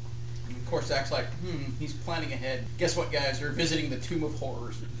of course, Zach's like, he's planning ahead. Guess what, guys? We're visiting the Tomb of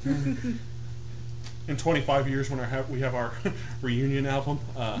Horrors. In 25 years, when we have our reunion album,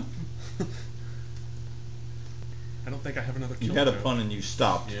 I don't think I have another. You kill had a joke. pun and you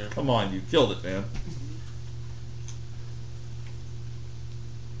stopped. Yeah. Come on, you killed it, man.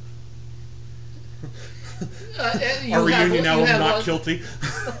 Our reunion album, Not Guilty.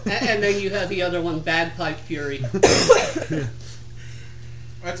 And then you have the other one, Bad Pipe Fury.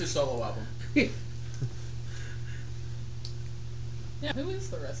 That's a solo album. Yeah, who is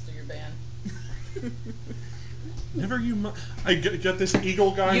the rest of your band? Never you. I get this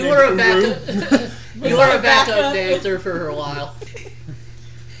eagle guy. You named were a Uru. you were a backup Backup? dancer for a while.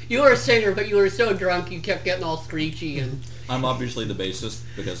 You were a singer, but you were so drunk you kept getting all screechy and. I'm obviously the bassist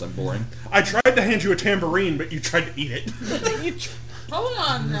because I'm boring. I tried to hand you a tambourine, but you tried to eat it. Hold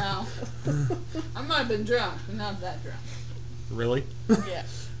on now. I might have been drunk, but not that drunk. Really? Yeah.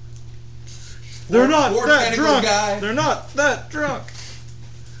 They're not Poor that tentacle drunk. guy. They're not that drunk.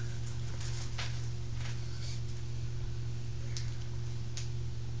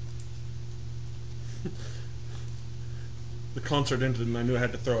 The concert ended and I knew I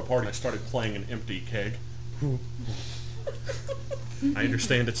had to throw a party. I started playing an empty keg. I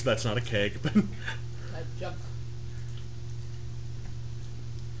understand that's not a keg, but I jug.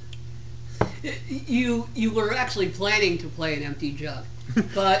 You were actually planning to play an empty jug,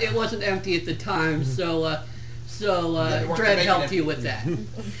 but it wasn't empty at the time, so Dread helped you with that.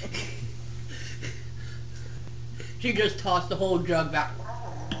 She just tossed the whole jug back.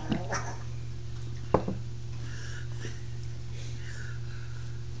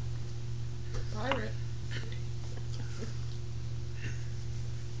 Pirate.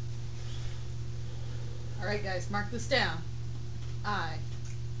 Alright guys, mark this down. I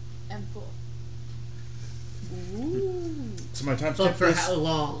am full. Ooh. So my time But for how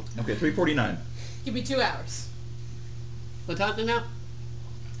long? Okay, 3:49. Give me 2 hours. What time is it now?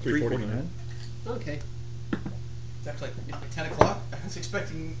 3:49. Okay. It's actually like 10 o'clock. I was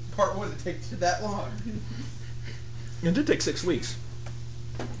expecting part 1 to take that long. It did take 6 weeks.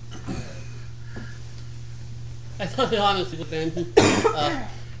 I thought it honestly would have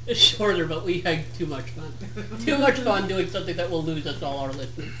been shorter, but we had too much fun. Too much fun doing something that will lose us all our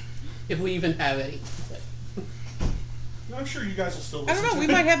listeners, if we even have any. But, I'm sure you guys will still I listen don't know. We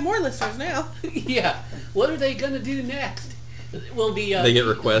might have more listeners now. yeah, what are they gonna do next? Will be. They get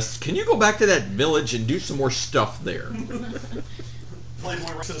requests. Can you go back to that village and do some more stuff there?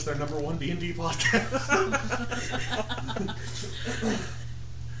 Playboy Rex is their #1 D&D podcast.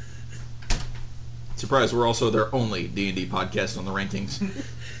 Surprise, we're also their only D&D podcast on the rankings.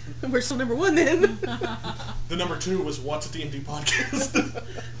 We're still #1 then. The #2 was What's a D&D Podcast?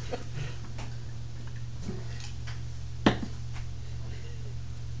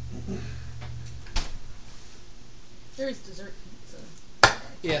 There is dessert pizza.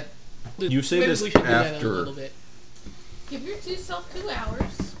 Yeah. You say Maybe this we should do that in a after- little bit. Give yourself 2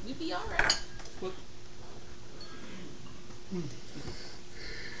 hours. We'd be alright.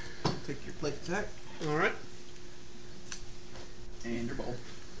 Take your plate attack All right. and your bowl.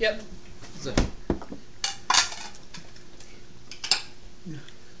 Yep. So,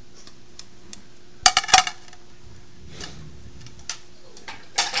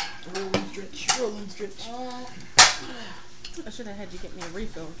 roll and stretch. I should have had you get me a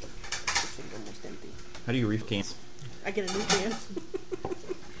refill. This thing's almost empty. How do you reef cans? I get a new can.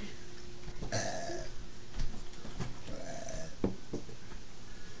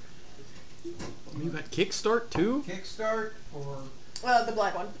 You got Kickstart too? Kickstart or The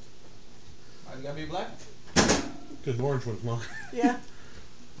black one. you gotta be black. Because the orange one's mine. Yeah.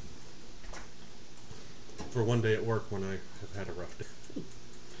 For one day at work when I have had a rough day.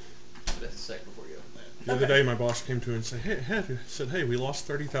 That's a sec before you open that. The other day my boss came to me and said, hey, we lost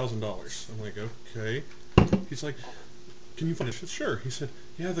 $30,000. I'm like, okay. He's like, can you finish it? Sure. He said,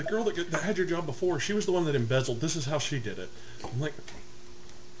 yeah, the girl that had your job before, she was the one that embezzled. This is how she did it. I'm like,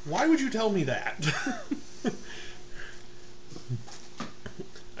 why would you tell me that?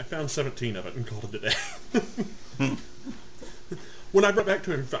 I found 17 of it and called it a day. When I brought back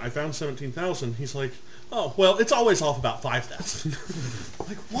to him, I found 17,000. He's like, oh, well, it's always off about 5,000.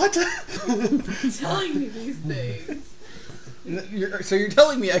 Like, what? Telling me these things. So you're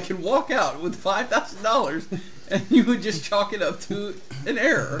telling me I can walk out with $5,000 and you would just chalk it up to an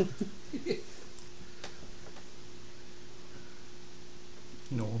error?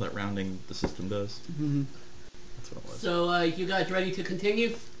 You know all that rounding the system does. Mm-hmm. That's what it was. So, you guys ready to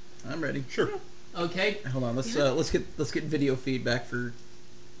continue? I'm ready. Sure. Okay. Hold on, let's get video feedback for. Do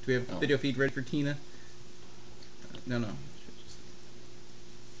we have video feed ready for Tina? No.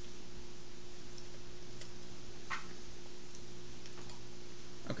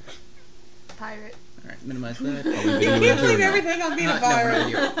 Okay. Pirate. All right. Minimize that. Are we You videoing can't too or leave no? everything on being a No, we're not fire.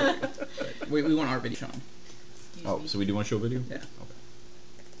 videoing. We want our video, Sean. Oh, so we do want to show video? Yeah. Okay.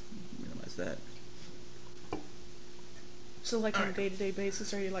 Minimize that. So like on a day-to-day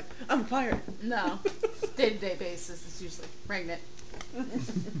basis, are you like, I'm a pirate? No. Day-to-day basis, it's usually pregnant.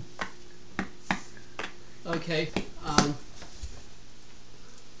 Okay.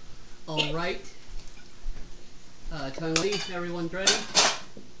 All right. Can I leave? Everyone's ready?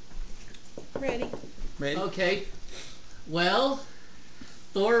 Ready. Ready? Okay. Well,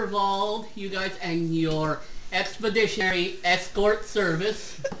 Thorvald, you guys, and your expeditionary escort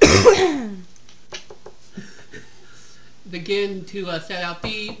service begin to set out.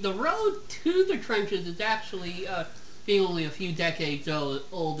 The road to the trenches is actually, being only a few decades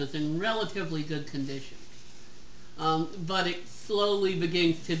old, is in relatively good condition. But it slowly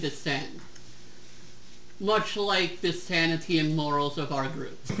begins to descend. Much like the sanity and morals of our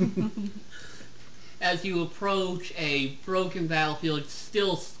group. As you approach a broken battlefield,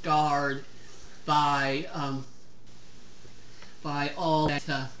 still scarred by all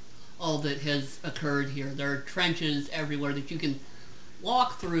that has occurred here. There are trenches everywhere that you can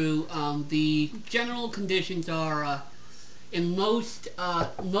walkthrough, the general conditions are in most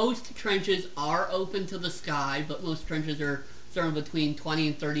trenches are open to the sky, but most trenches are somewhere between 20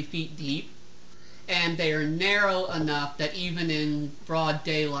 and 30 feet deep, and they are narrow enough that even in broad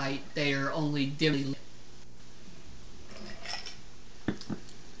daylight they are only dimly lit.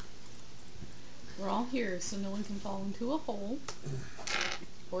 We're all here, so no one can fall into a hole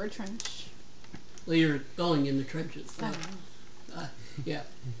or a trench. Well, you're going in the trenches. So, yeah.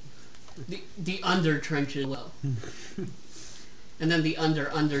 The under trenches, well. And then the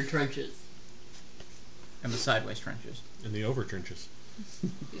under trenches. And the sideways trenches. In the over trenches.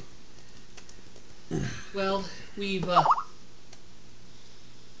 Well, we've,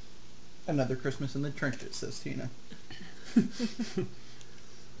 Another Christmas in the trenches, says Tina.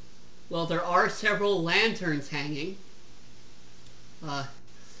 well, there are several lanterns hanging.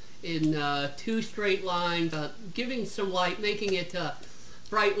 In 2 straight lines, giving some light, making it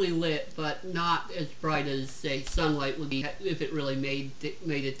brightly lit, but not as bright as, say, sunlight would be if it really made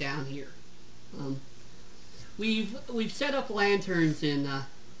it down here. We've set up lanterns in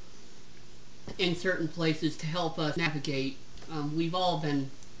certain places to help us navigate. We've all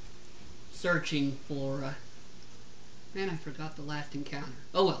been searching for. Man, I forgot the last encounter.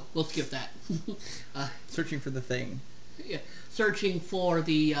 Oh well, we'll skip that. Searching for the thing. Yeah, searching for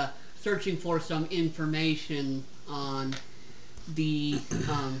some information on the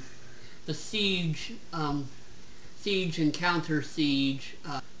siege and counter siege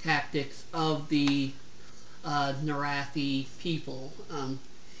tactics of the Narathi people.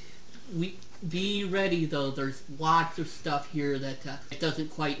 Be ready though. There's lots of stuff here that it doesn't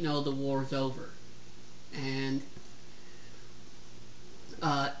quite know the war's over, and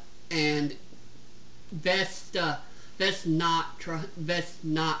best not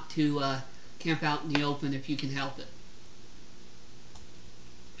to camp out in the open if you can help it.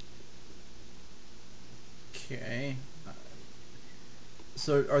 Okay.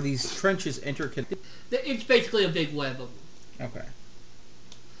 So are these trenches interconnected? It's basically a big web of them. Okay.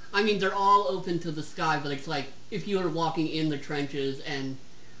 I mean, they're all open to the sky, but it's like if you were walking in the trenches and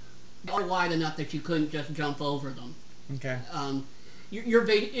they're wide enough that you couldn't just jump over them. Okay.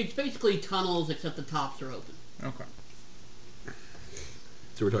 It's basically tunnels except the tops are open. Okay.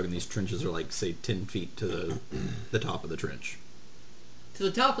 So we're talking these trenches are like, say, 10 feet to the top of the trench. To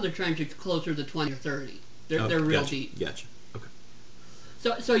the top of the trench, it's closer to 20 or 30. They're real gotcha, deep. Gotcha. Okay.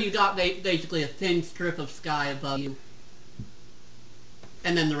 So you got basically a thin strip of sky above you,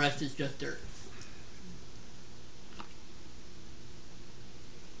 and then the rest is just dirt.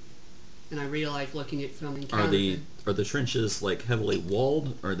 And I realized looking at some encounters... Are the trenches like heavily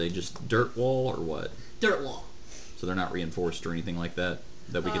walled, or are they just dirt wall, or what? Dirt wall. So they're not reinforced or anything like that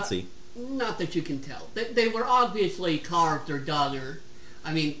we can see? Not that you can tell. They were obviously carved or dug, or...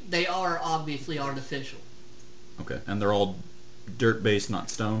 I mean, they are obviously artificial. Okay, and they're all dirt-based, not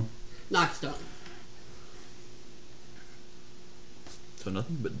stone? Not stone. So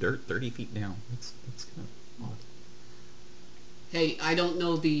nothing but dirt 30 feet down. That's kind of odd. Hey, I don't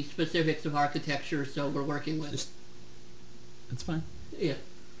know the specifics of architecture, so we're working with it. That's fine. Yeah.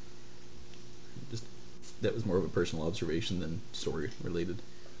 That was more of a personal observation than story related.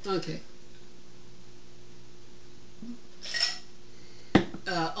 Okay.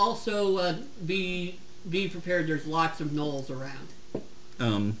 Also, be prepared. There's lots of gnolls around.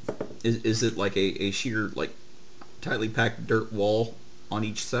 Is it like a sheer, like, tightly packed dirt wall on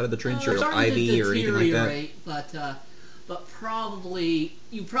each side of the trench, or starting ivy to or anything like that? But probably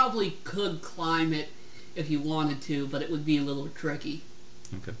you could climb it if you wanted to, but it would be a little tricky.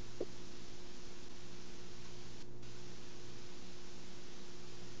 Okay.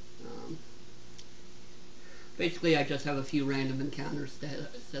 Basically, I just have a few random encounters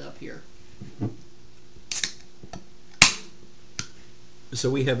set up here. So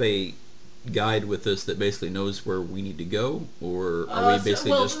we have a guide with us that basically knows where we need to go, or are we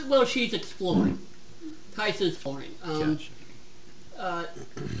basically Well, she's exploring. Tysa's exploring.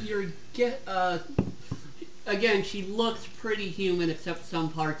 Again, she looks pretty human, except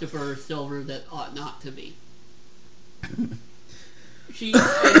some parts of her are silver that ought not to be. She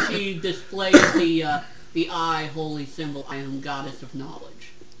displays the eye, holy symbol, I am goddess of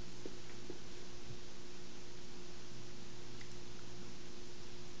knowledge.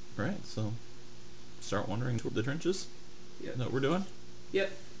 Right, so start wandering toward the trenches? Yep. Is that what we're doing?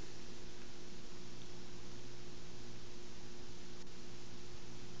 Yep.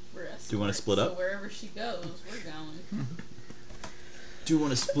 We're Do you want to split up? So wherever she goes, we're going. Do you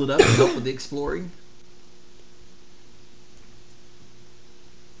want to split up and help with the exploring?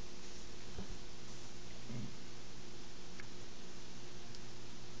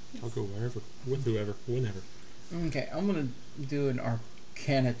 whenever. Okay, I'm gonna do an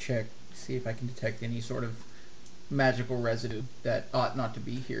Arcana check, see if I can detect any sort of magical residue that ought not to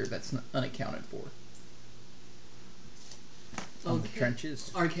be here. That's unaccounted for. On the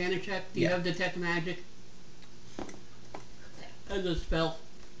trenches. Arcana check. Do you have detect magic? As a spell.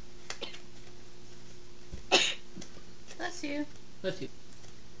 Bless you. Bless you.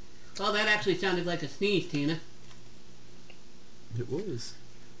 Well, that actually sounded like a sneeze, Tina. It was.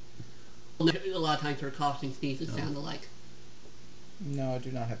 A lot of times her coughing sneezes sound alike. No, I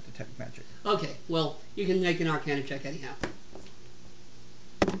do not have detect magic. Okay, well, you can make an Arcana check anyhow.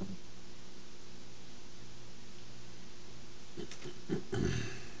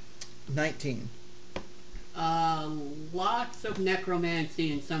 19. Lots of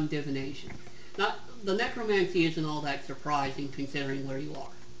necromancy and some divination. The necromancy isn't all that surprising considering where you are.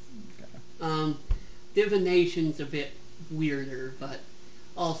 Okay. Divination's a bit weirder, but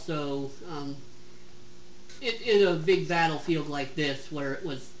also in a big battlefield like this, where it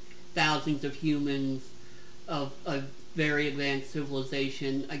was thousands of humans of a very advanced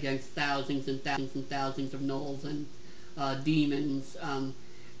civilization against thousands and thousands and thousands of gnolls and demons,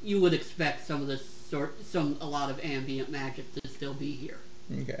 you would expect some of this a lot of ambient magic to still be here.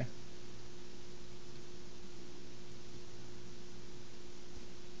 Okay.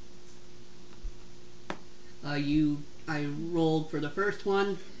 I rolled for the first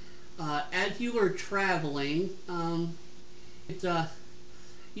one. As you were traveling,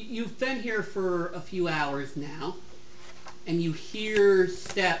 you've been here for a few hours now, and you hear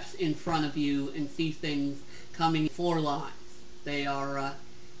steps in front of you and see things coming floor lines. They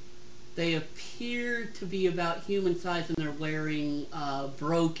appear to be about human size, and they're wearing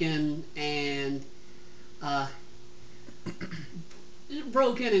broken and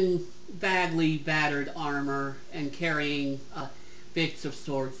badly battered armor and carrying bits of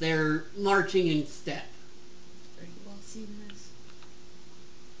swords. They're marching in step. Are you all seeing this?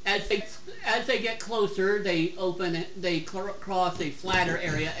 As they get closer, they open it. They cross a flatter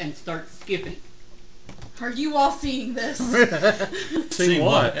area and start skipping. Are you all seeing this? Seeing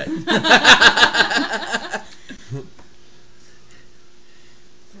what? The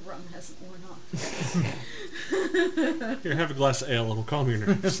rum hasn't worn off. Here, have a glass of ale. It'll calm your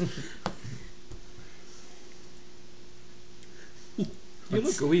nerves. You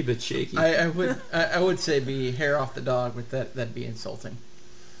look a wee bit shaky. I would say be hair off the dog, but that'd be insulting.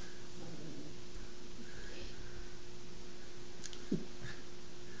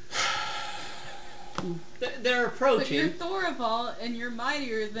 They're approaching. But you're Thorvald, and you're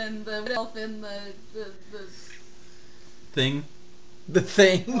mightier than the elf in the Thing. The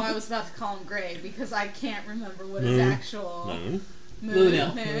thing. Well, I was about to call him Grey because I can't remember what Moon. his actual Moon. Moon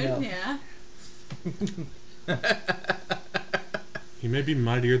elf. Yeah. He may be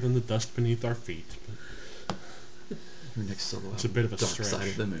mightier than the dust beneath our feet, but Your next solo it's a bit of a dark stretch. side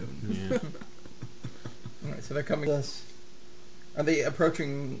of the moon. Yeah. Alright, so they're coming to us. Are they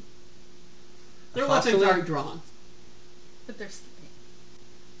approaching? Their weapons hostile? aren't drawn. But they're skipping.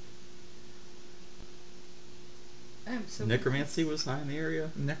 I'm so Necromancy was high in the area,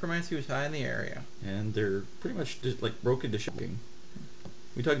 Necromancy was high in the area. and they're pretty much just like broken to shocking.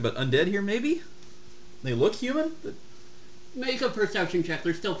 We talking about undead here, maybe? They look human, but Make a perception check.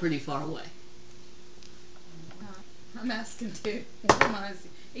 They're still pretty far away. I'm asking too. What am I?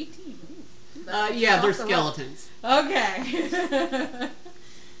 18. Ooh, that's Yeah, they're off the skeletons. roll. Okay.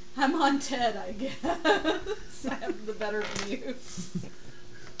 I'm on Ted, I guess. I have the better view.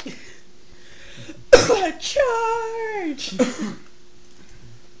 Charge!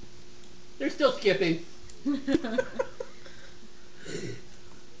 They're still skipping.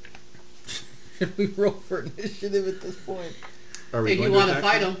 Should we roll for initiative at this point? are we If you going want to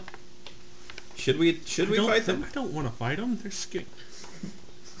attack fight them. Should we fight them? I don't want to fight them. They're scared.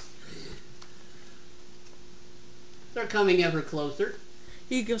 They're coming ever closer.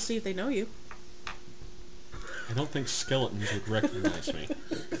 You go see if they know you. I don't think skeletons would recognize me.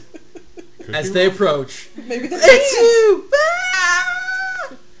 Could As be they wrong. approach, Maybe they're it's you!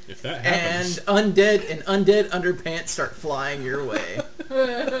 Ah! If that And happens, undead underpants start flying your way.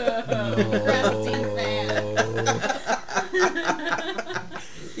 Rusty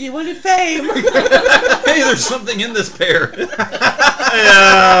You wanted fame. Hey, there's something in this pair.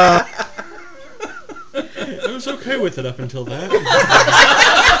 I was okay with it up until that.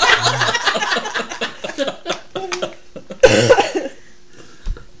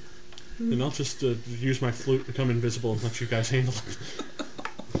 And I'll just use my flute to become invisible and let you guys handle it.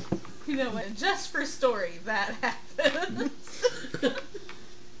 You know what? Just for story, that happens.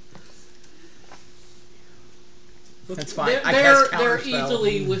 That's fine. They're, I they're, cast they're counterspell.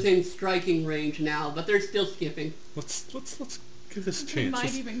 easily within striking range now, but they're still skipping. Let's give this a We chance. might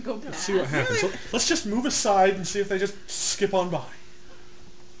Let's, even go let's past. see what happens. Let's just move aside and see if they just skip on by.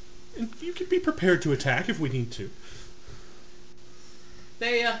 And you can be prepared to attack if we need to.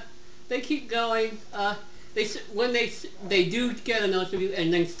 They keep going. When they do get a notice of you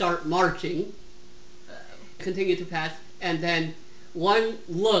and then start marching, continue to pass, and then one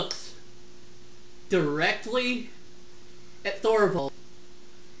looks directly at Thorvald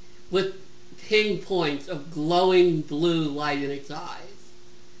with pinpoints of glowing blue light in its eyes,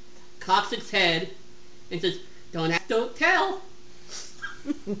 cocks its head, and says, "Don't ask, don't tell."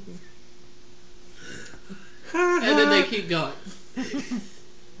 And then they keep going.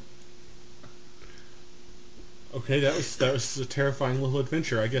 Okay, that was a terrifying little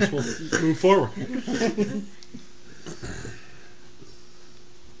adventure. I guess we'll move forward.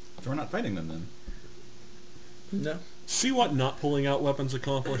 So we're not fighting them then. No. See what not pulling out weapons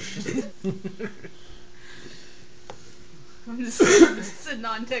accomplished? I'm just a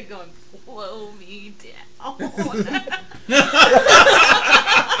non-tech going, blow me down. Oh.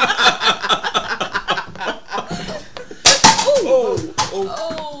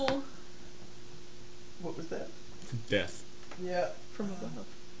 What was that? Death. Yeah. From above.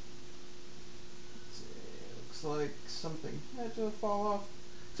 Let's see, looks like something had to fall off.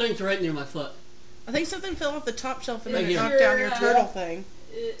 Something's right near my foot. I think something fell off the top shelf and then Right it here. knocked down your Your, turtle thing.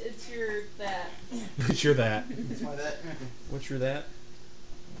 It's your that. It's your that. That's why that. What's your that?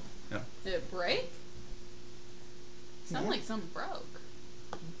 Did it break? Sound like something broke.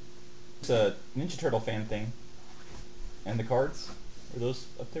 It's a Ninja Turtle fan thing. And the cards? Are those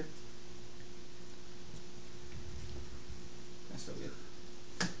up there? That's still good.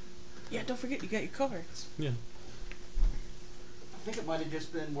 Yeah, don't forget you got your cards. Yeah. I think it might have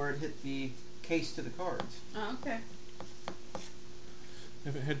just been where it hit the case to the cards. Oh, okay. I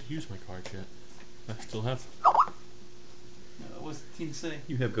haven't had to use my cards yet. I still have. No, it was Teen City.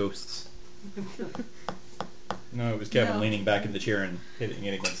 You have ghosts. No, it was Kevin No. leaning back in the chair and hitting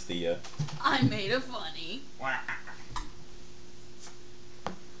it against the... I made a funny.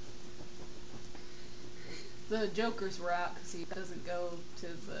 The jokers were out because he doesn't go to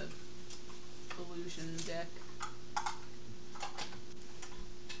the illusion deck.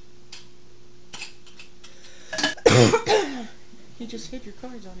 He just hid your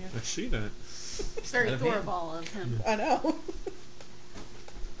cards on you. I see that. It's very Out of hand. Thorvald of him. I know.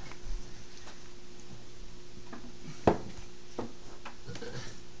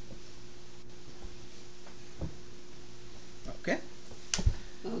 Okay.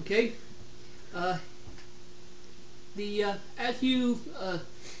 Okay. As you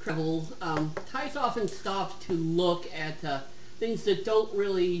travel, Tice often stops to look at things that don't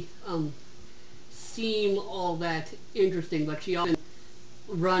really seem all that interesting, but she often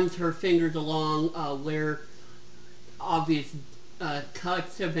runs her fingers along where obvious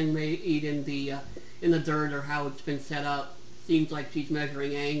cuts have been made in the dirt or how it's been set up. Seems like she's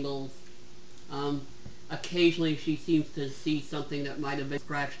measuring angles. Occasionally she seems to see something that might have been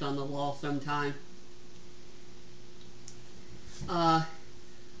scratched on the wall sometime.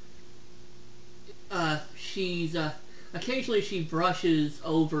 Occasionally she brushes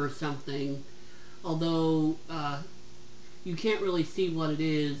over something, although you can't really see what it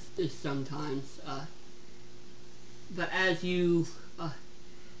is sometimes. But as you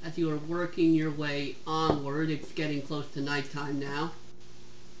are working your way onward, it's getting close to nighttime now.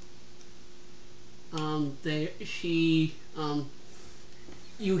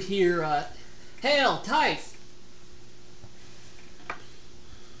 You hear, "Hail, Tice!"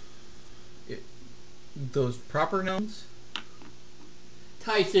 Those proper nouns?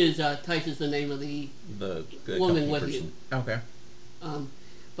 Tice is the name of the The woman company with person. you. Okay.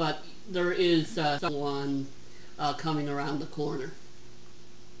 But there is someone coming around the corner.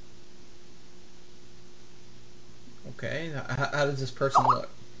 Okay. How does this person look?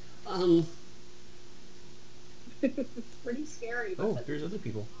 Pretty scary. Oh, there's other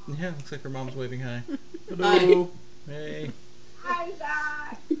people. Yeah, looks like her mom's waving hi. Hello. Hey. Hi,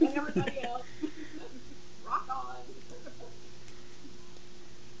 Zach, and everybody else. Rock on.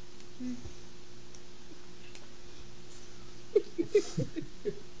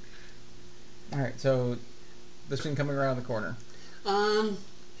 Alright, so this thing coming around the corner.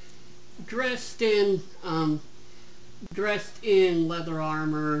 Dressed in leather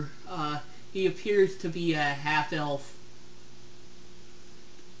armor. He appears to be a half-elf.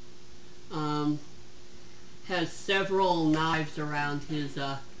 Has several knives around his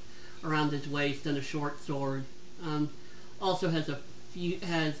waist and a short sword. Also has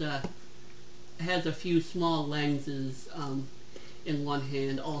has a few small lenses in one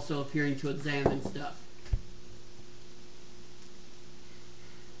hand, also appearing to examine stuff.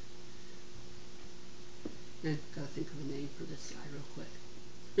 Gotta think of a name for this guy real quick.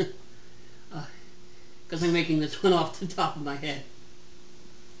 Because I'm making this one off the top of my head.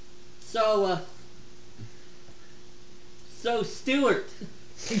 So Stuart,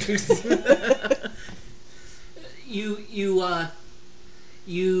 you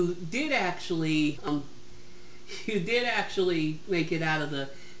did actually make it out of the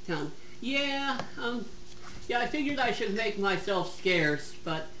town. Yeah, I figured I should make myself scarce,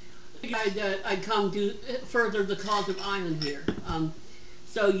 but I'd come to further the cause of Island here.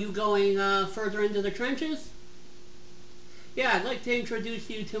 So you going further into the trenches? Yeah, I'd like to introduce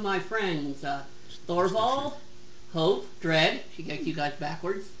you to my friends, Thorvald, Hope, Dread. She gets you guys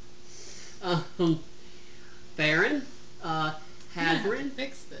backwards. Baron, Hazrin.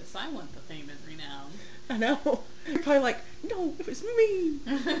 Fix this. I want the fame and renown. I know. You're probably like, no, it was me.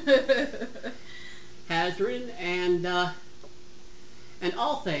 Hazrin and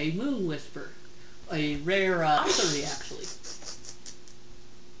Althe, Moon Whisper. A rare authority, actually.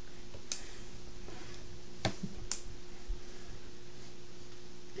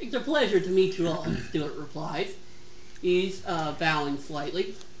 It's a pleasure to meet you all, Stuart replies. He's bowing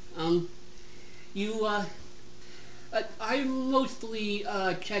slightly. I'm mostly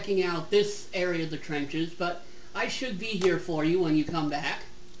checking out this area of the trenches, but I should be here for you when you come back.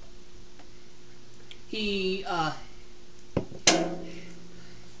 He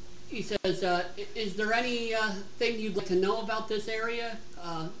says, is there any thing you'd like to know about this area?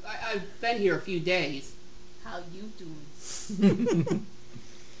 I've been here a few days. How you doing?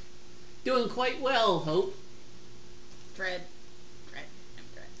 Doing quite well, Hope. Dread. I'm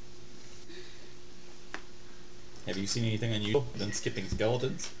Dread. Have you seen anything unusual than skipping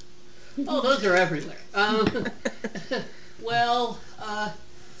skeletons? Oh, those are everywhere. Well,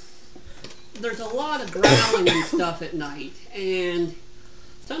 there's a lot of growling and stuff at night, and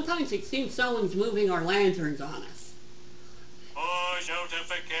sometimes it seems someone's moving our lanterns on us. Push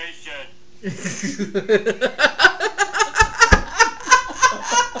notification.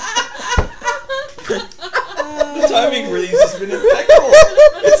 The timing for these has been impeccable.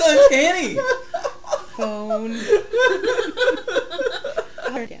 It's uncanny. Phone.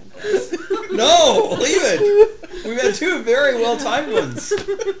 No, leave it. We've had two very well timed ones.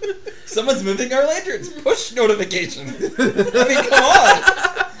 Someone's moving our lanterns. Push notification. I mean, come on.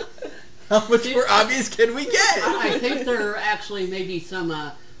 How much more obvious can we get? I think there are actually maybe some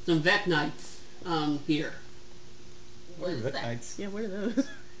Vec Knights here. What is that? Knights. Yeah, what are those?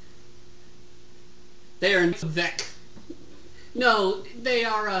 They are Vec. No, they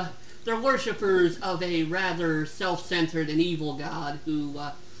are, they're worshippers of a rather self-centered and evil god whose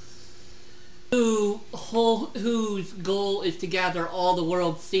goal is to gather all the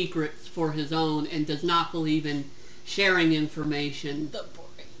world's secrets for his own and does not believe in sharing information. The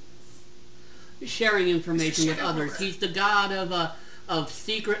brains. Sharing information with others. He's the god of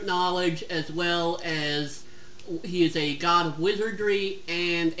secret knowledge, as well as he is a god of wizardry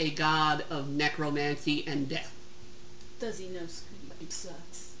and a god of necromancy and death. Does he know Scooby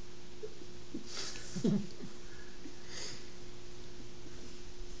sucks?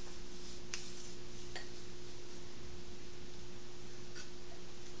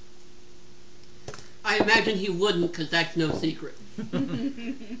 I imagine he wouldn't, because that's no secret.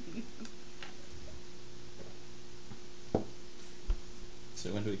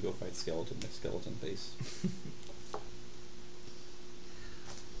 So when do we go fight Skeleton, the skeleton face?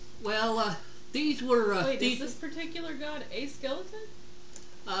 Well, these were... Wait, is this particular god a skeleton?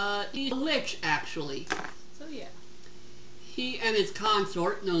 He's a lich, actually. So yeah. He and his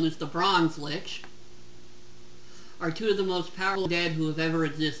consort, known as the Bronze Lich, are two of the most powerful dead who have ever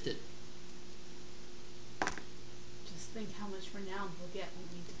existed. Just think how much renown we'll get when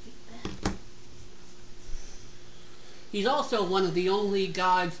we defeat them. He's also one of the only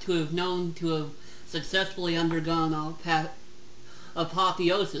gods to have known to have successfully undergone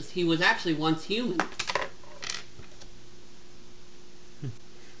apotheosis. He was actually once human.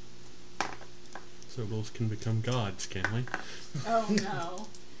 So those can become gods, can we? Oh no.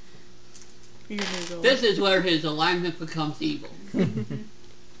 This is where his alignment becomes evil. I'd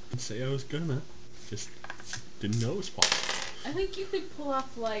say I was gonna. Just didn't know it was possible. I think you could pull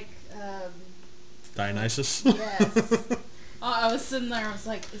off like, Dionysus? yes. Oh, I was sitting there, I was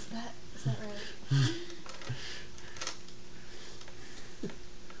like, is that right?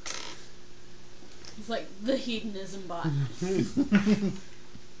 It's like the hedonism bot.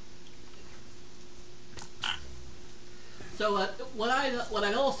 So what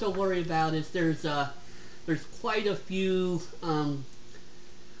I also worry about is there's quite a few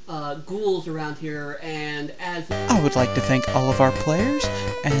ghouls around here, and as I would like to thank all of our players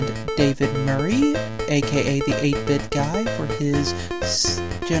and David Murray, aka the 8-Bit Guy, for his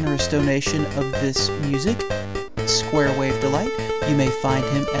generous donation of this music, Square Wave Delight. You may find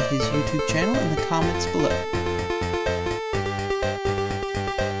him at his YouTube channel in the comments below.